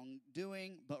at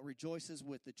wrongdoing, but rejoices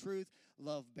with the truth.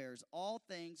 Love bears all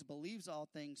things, believes all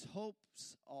things,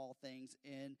 hopes all things,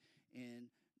 and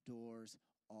endures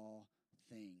all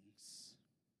things.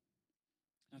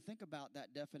 Now think about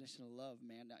that definition of love,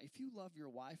 man. Now, if you love your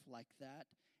wife like that,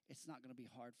 it's not going to be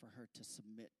hard for her to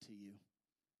submit to you.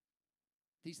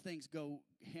 These things go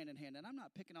hand in hand. And I'm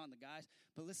not picking on the guys,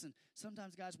 but listen,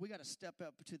 sometimes, guys, we got to step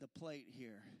up to the plate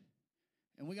here.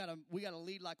 And we got to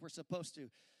lead like we're supposed to.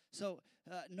 So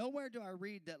nowhere do I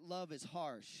read that love is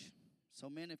harsh. So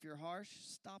men, if you're harsh,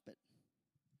 stop it.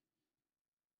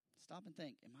 Stop and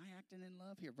think, am I acting in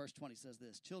love? Here, verse 20 says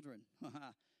this, children,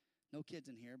 no kids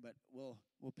in here, but we'll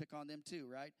pick on them too,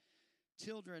 right?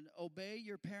 Children, obey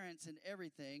your parents in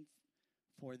everything,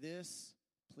 for this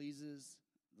pleases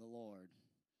the Lord.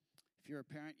 If you're a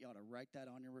parent, you ought to write that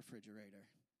on your refrigerator.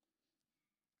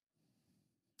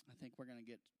 I think we're going to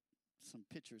get some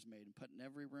pictures made and put in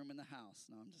every room in the house.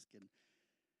 No, I'm just kidding.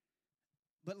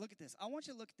 But look at this. I want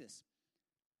you to look at this.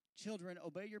 Children,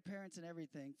 obey your parents in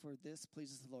everything, for this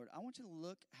pleases the Lord. I want you to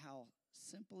look how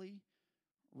simply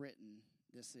written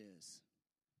this is.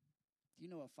 Do you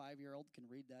know a 5-year-old can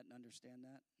read that and understand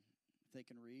that? If they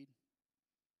can read.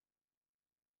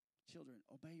 Children,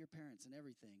 obey your parents in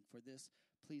everything, for this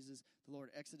pleases the Lord.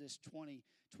 Exodus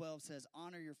 20:12 says,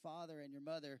 honor your father and your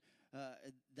mother,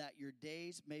 that your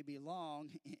days may be long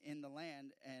in the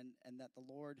land, and that the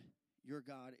Lord your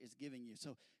God is giving you.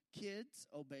 So kids,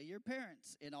 obey your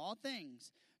parents in all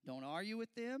things. Don't argue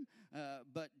with them,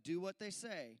 but do what they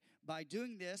say. By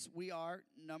doing this, we are,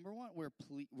 number one,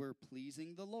 we're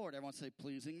pleasing the Lord. Everyone say,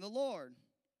 pleasing the Lord.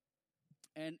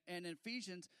 And in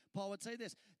Ephesians, Paul would say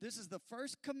this. This is the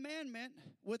first commandment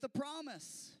with a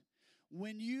promise.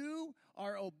 When you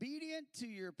are obedient to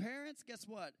your parents, guess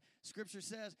what? Scripture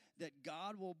says that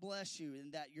God will bless you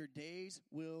and that your days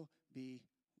will be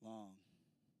long.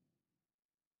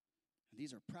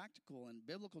 These are practical and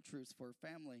biblical truths for a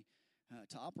family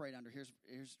to operate under.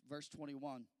 Here's verse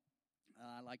 21.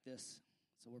 I like this.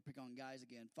 So we're picking on guys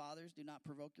again. Fathers, do not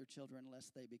provoke your children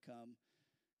lest they become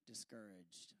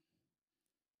discouraged.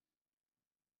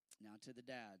 Now to the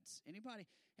dads. Anybody,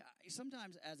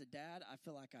 sometimes as a dad, I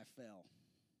feel like I fell.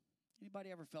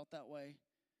 Anybody ever felt that way?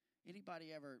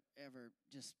 Anybody ever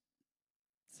just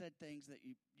said things that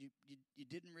you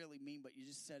didn't really mean, but you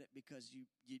just said it because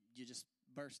you just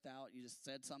burst out, you just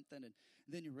said something, and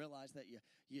then you realize that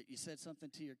you said something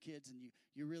to your kids and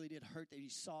you really did hurt them. You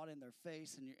saw it in their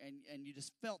face, and you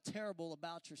just felt terrible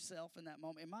about yourself in that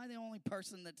moment. Am I the only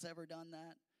person that's ever done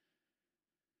that?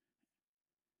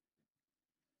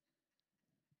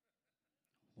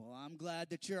 Well, I'm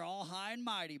glad that you're all high and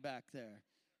mighty back there.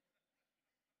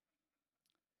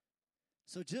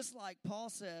 So just like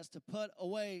Paul says to put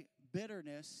away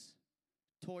bitterness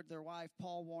toward their wife,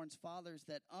 Paul warns fathers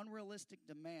that unrealistic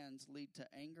demands lead to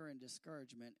anger and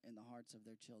discouragement in the hearts of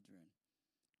their children.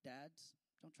 Dads,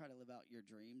 don't try to live out your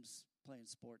dreams playing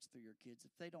sports through your kids.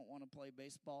 If they don't want to play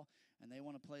baseball and they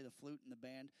want to play the flute and the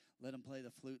band, let them play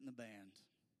the flute and the band.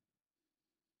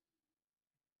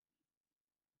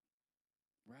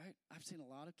 I've seen a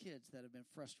lot of kids that have been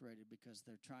frustrated because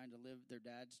they're trying to live their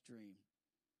dad's dream.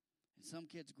 And some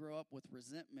kids grow up with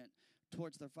resentment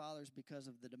towards their fathers because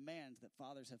of the demands that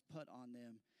fathers have put on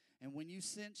them. And when you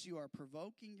sense you are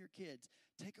provoking your kids,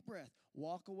 take a breath,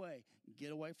 walk away,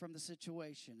 get away from the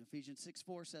situation. Ephesians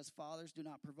 6:4 says, "Fathers, do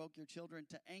not provoke your children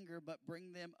to anger, but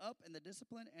bring them up in the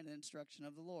discipline and instruction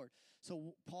of the Lord."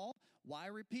 So, Paul, why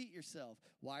repeat yourself?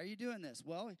 Why are you doing this?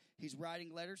 Well, he's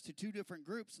writing letters to two different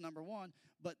groups, number one,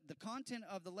 but the content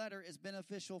of the letter is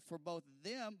beneficial for both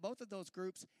of those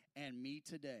groups, and me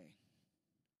today.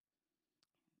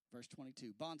 Verse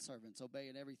 22, bondservants, obey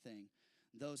in everything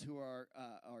those who are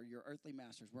your earthly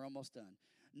masters. We're almost done.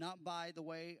 Not by the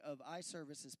way of eye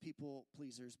service as people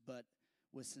pleasers, but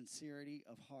with sincerity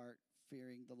of heart,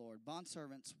 fearing the Lord.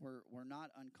 Bondservants were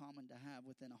not uncommon to have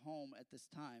within a home at this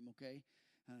time, okay?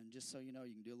 And just so you know,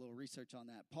 you can do a little research on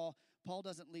that. Paul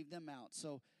doesn't leave them out.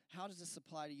 So how does this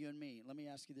apply to you and me? Let me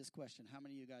ask you this question. How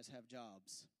many of you guys have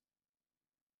jobs?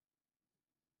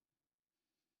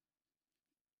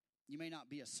 You may not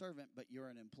be a servant, but you're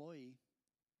an employee.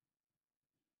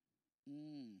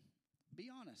 Be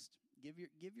honest. Give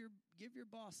your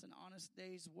boss an honest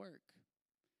day's work.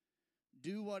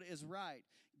 Do what is right.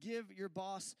 Give your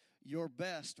boss your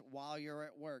best while you're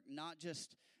at work. Not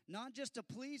just to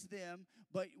please them,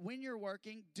 but when you're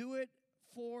working, do it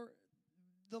for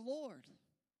the Lord.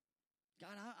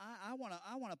 God, I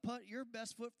want to put your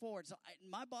best foot forward. So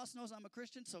my boss knows I'm a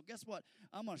Christian, so guess what?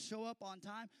 I'm going to show up on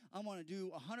time. I'm going to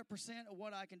do 100% of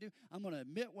what I can do. I'm going to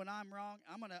admit when I'm wrong.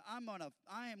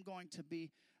 I am going to be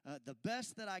the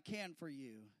best that I can for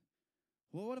you.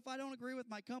 Well, what if I don't agree with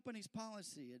my company's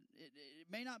policy? It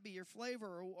may not be your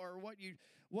flavor or what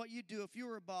you do if you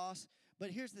were a boss. But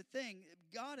here's the thing.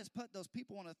 God has put those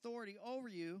people in authority over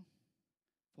you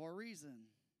for a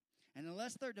reason. And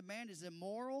unless their demand is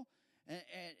immoral, and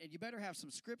you better have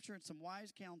some scripture and some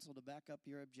wise counsel to back up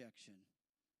your objection.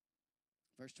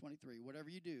 Verse 23, whatever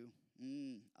you do,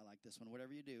 I like this one.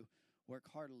 Whatever you do, work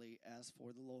heartily as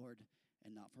for the Lord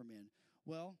and not for men.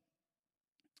 Well,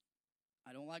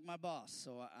 I don't like my boss,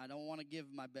 so I don't want to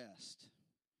give my best.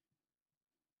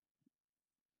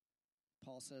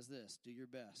 Paul says this, do your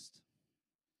best.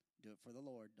 Do it for the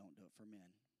Lord, don't do it for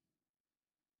men.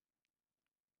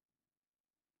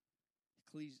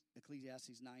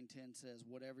 Ecclesiastes 9:10 says,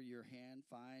 whatever your hand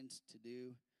finds to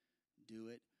do, do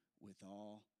it with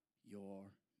all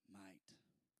your might.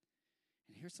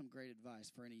 And here's some great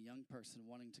advice for any young person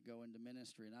wanting to go into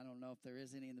ministry. And I don't know if there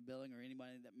is any in the building or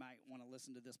anybody that might want to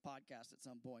listen to this podcast at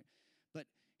some point. But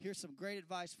here's some great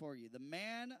advice for you. The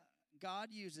man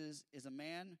God uses is a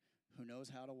man who knows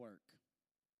how to work.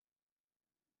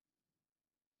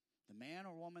 The man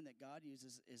or woman that God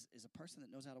uses is a person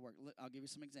that knows how to work. I'll give you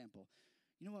some example.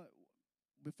 You know what?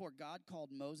 Before God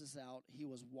called Moses out, he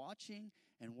was watching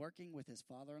and working with his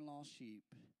father-in-law's sheep.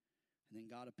 And then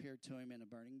God appeared to him in a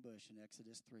burning bush in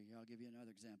Exodus 3. I'll give you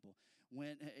another example.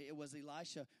 When it was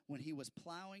Elisha, when he was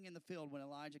plowing in the field, when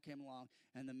Elijah came along,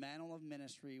 and the mantle of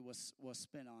ministry was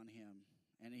spent on him.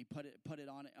 And he put it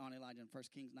on Elijah in 1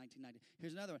 Kings 19:90.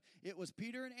 Here's another one. It was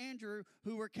Peter and Andrew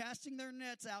who were casting their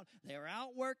nets out. They were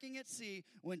out working at sea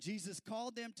when Jesus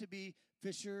called them to be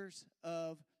fishers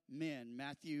of men.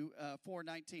 Matthew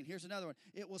 4:19. Here's another one.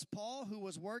 It was Paul who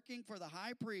was working for the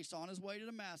high priest on his way to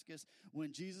Damascus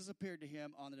when Jesus appeared to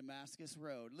him on the Damascus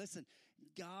road. Listen,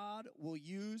 God will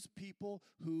use people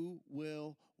who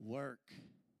will work.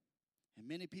 And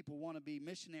many people want to be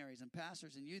missionaries and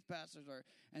pastors and youth pastors,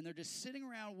 and they're just sitting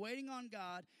around waiting on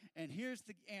God. And here's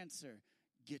the answer.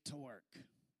 Get to work.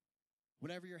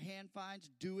 Whatever your hand finds,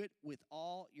 do it with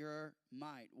all your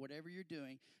might. Whatever you're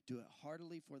doing, do it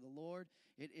heartily for the Lord.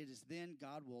 It is then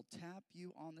God will tap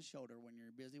you on the shoulder when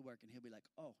you're busy working. He'll be like,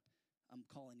 oh, I'm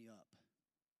calling you up.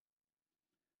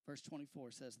 Verse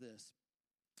 24 says this.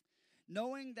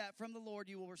 Knowing that from the Lord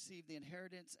you will receive the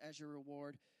inheritance as your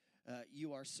reward,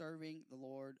 you are serving the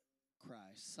Lord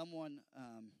Christ.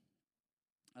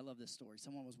 I love this story.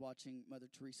 Someone was watching Mother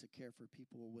Teresa care for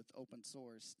people with open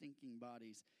sores, stinking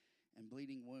bodies, and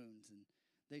bleeding wounds. And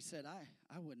they said,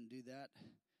 I wouldn't do that,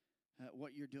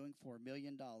 what you're doing for $1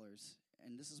 million.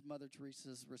 And this is Mother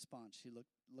Teresa's response. She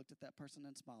looked at that person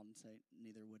and smiled and said,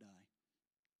 neither would I.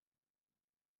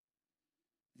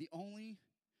 The only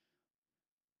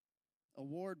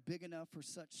award big enough for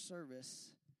such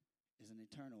service is an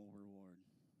eternal reward.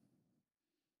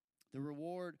 The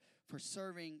reward for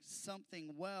serving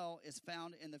something well is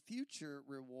found in the future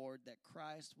reward that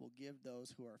Christ will give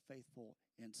those who are faithful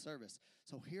in service.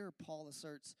 So here Paul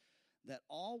asserts that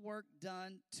all work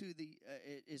done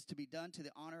is to be done to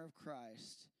the honor of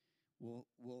Christ will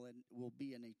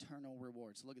be an eternal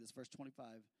reward. So look at this, verse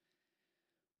 25.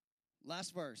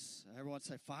 Last verse. Everyone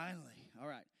say, finally. All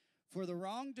right. For the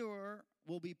wrongdoer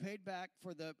will be paid back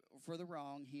for the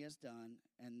wrong he has done,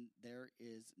 and there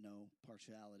is no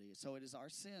partiality. So it is our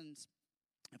sins.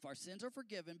 If our sins are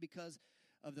forgiven because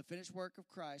of the finished work of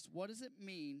Christ, what does it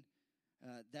mean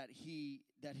that he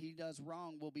does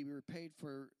wrong will be repaid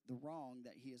for the wrong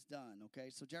that he has done? Okay,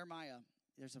 so Jeremiah,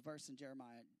 there's a verse in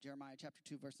Jeremiah chapter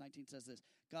 2, verse 19 says this.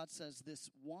 God says, this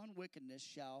one wickedness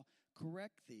shall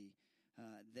correct thee.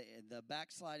 The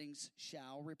backslidings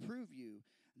shall reprove you.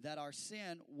 That our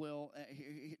sin will,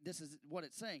 this is what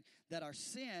it's saying, that our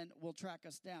sin will track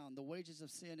us down. The wages of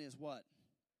sin is what?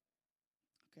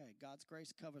 Okay, God's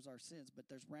grace covers our sins, but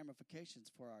there's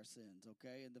ramifications for our sins,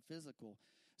 okay, in the physical.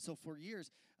 So for years,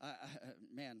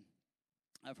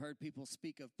 I've heard people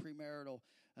speak of premarital,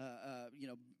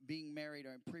 being married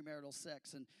or in premarital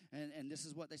sex, and this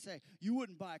is what they say. You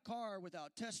wouldn't buy a car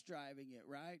without test driving it,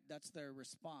 right? That's their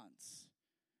response.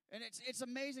 And it's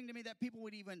amazing to me that people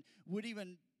would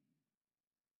even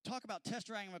talk about test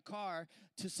driving a car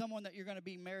to someone that you're going to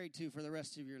be married to for the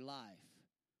rest of your life.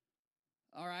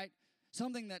 All right?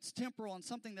 Something that's temporal and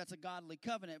something that's a godly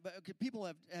covenant. But people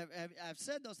have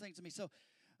said those things to me. So,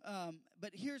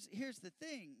 but here's the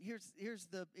thing. Here's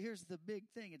the big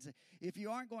thing. It's if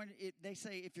you aren't going to. They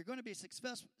say if you're going to be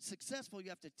successful, you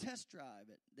have to test drive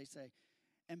it. They say,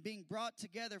 and being brought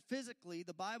together physically,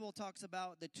 the Bible talks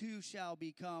about the two shall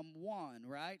become one,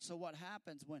 right? So what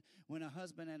happens when a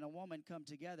husband and a woman come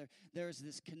together? There's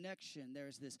this connection.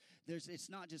 It's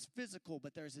not just physical,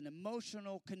 but there's an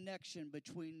emotional connection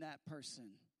between that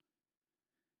person.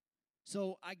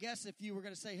 So I guess if you were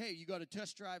going to say, hey, you got to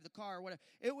test drive the car or whatever,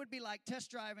 it would be like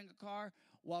test driving a car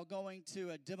while going to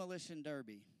a demolition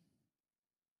derby.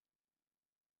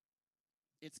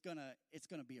 It's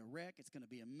gonna be a wreck. It's gonna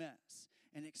be a mess,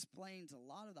 and explains a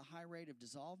lot of the high rate of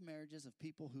dissolved marriages of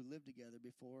people who lived together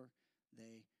before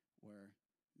they were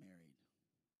married.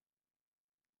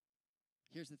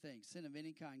 Here's the thing: sin of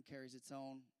any kind carries its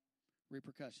own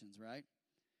repercussions, right?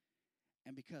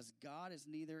 And because God is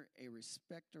neither a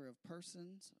respecter of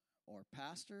persons or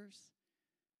pastors,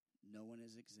 no one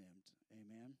is exempt.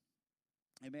 Amen.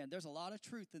 Amen. There's a lot of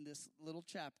truth in this little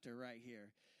chapter right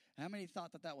here. How many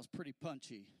thought that was pretty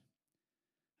punchy?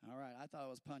 All right, I thought it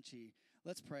was punchy.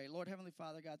 Let's pray. Lord, Heavenly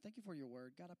Father, God, thank you for your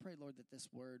word. God, I pray, Lord, that this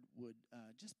word would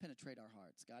just penetrate our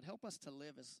hearts. God, help us to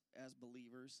live as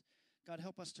believers. God,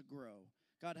 help us to grow.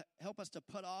 God, help us to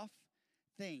put off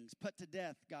things, put to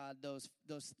death, God, those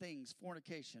things,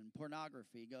 fornication,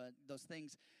 pornography, God, those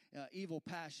things, evil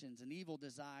passions and evil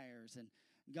desires, and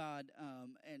God,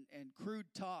 and crude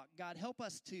talk. God, help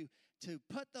us to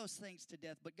put those things to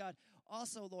death. But God,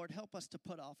 also, Lord, help us to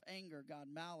put off anger, God,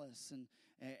 malice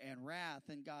and wrath,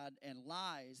 and God, and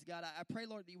lies. God, I pray,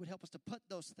 Lord, that you would help us to put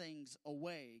those things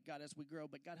away, God, as we grow.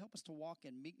 But God, help us to walk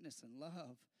in meekness and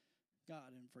love,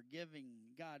 God, and forgiving,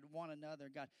 God, one another.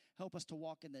 God, help us to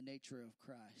walk in the nature of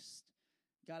Christ.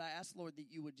 God, I ask, Lord, that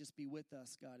you would just be with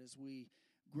us, God, as we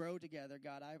grow together.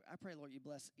 God, I pray, Lord, you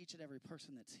bless each and every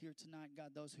person that's here tonight.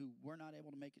 God, those who were not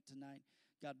able to make it tonight,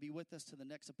 God, be with us to the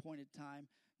next appointed time.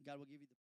 God will give you the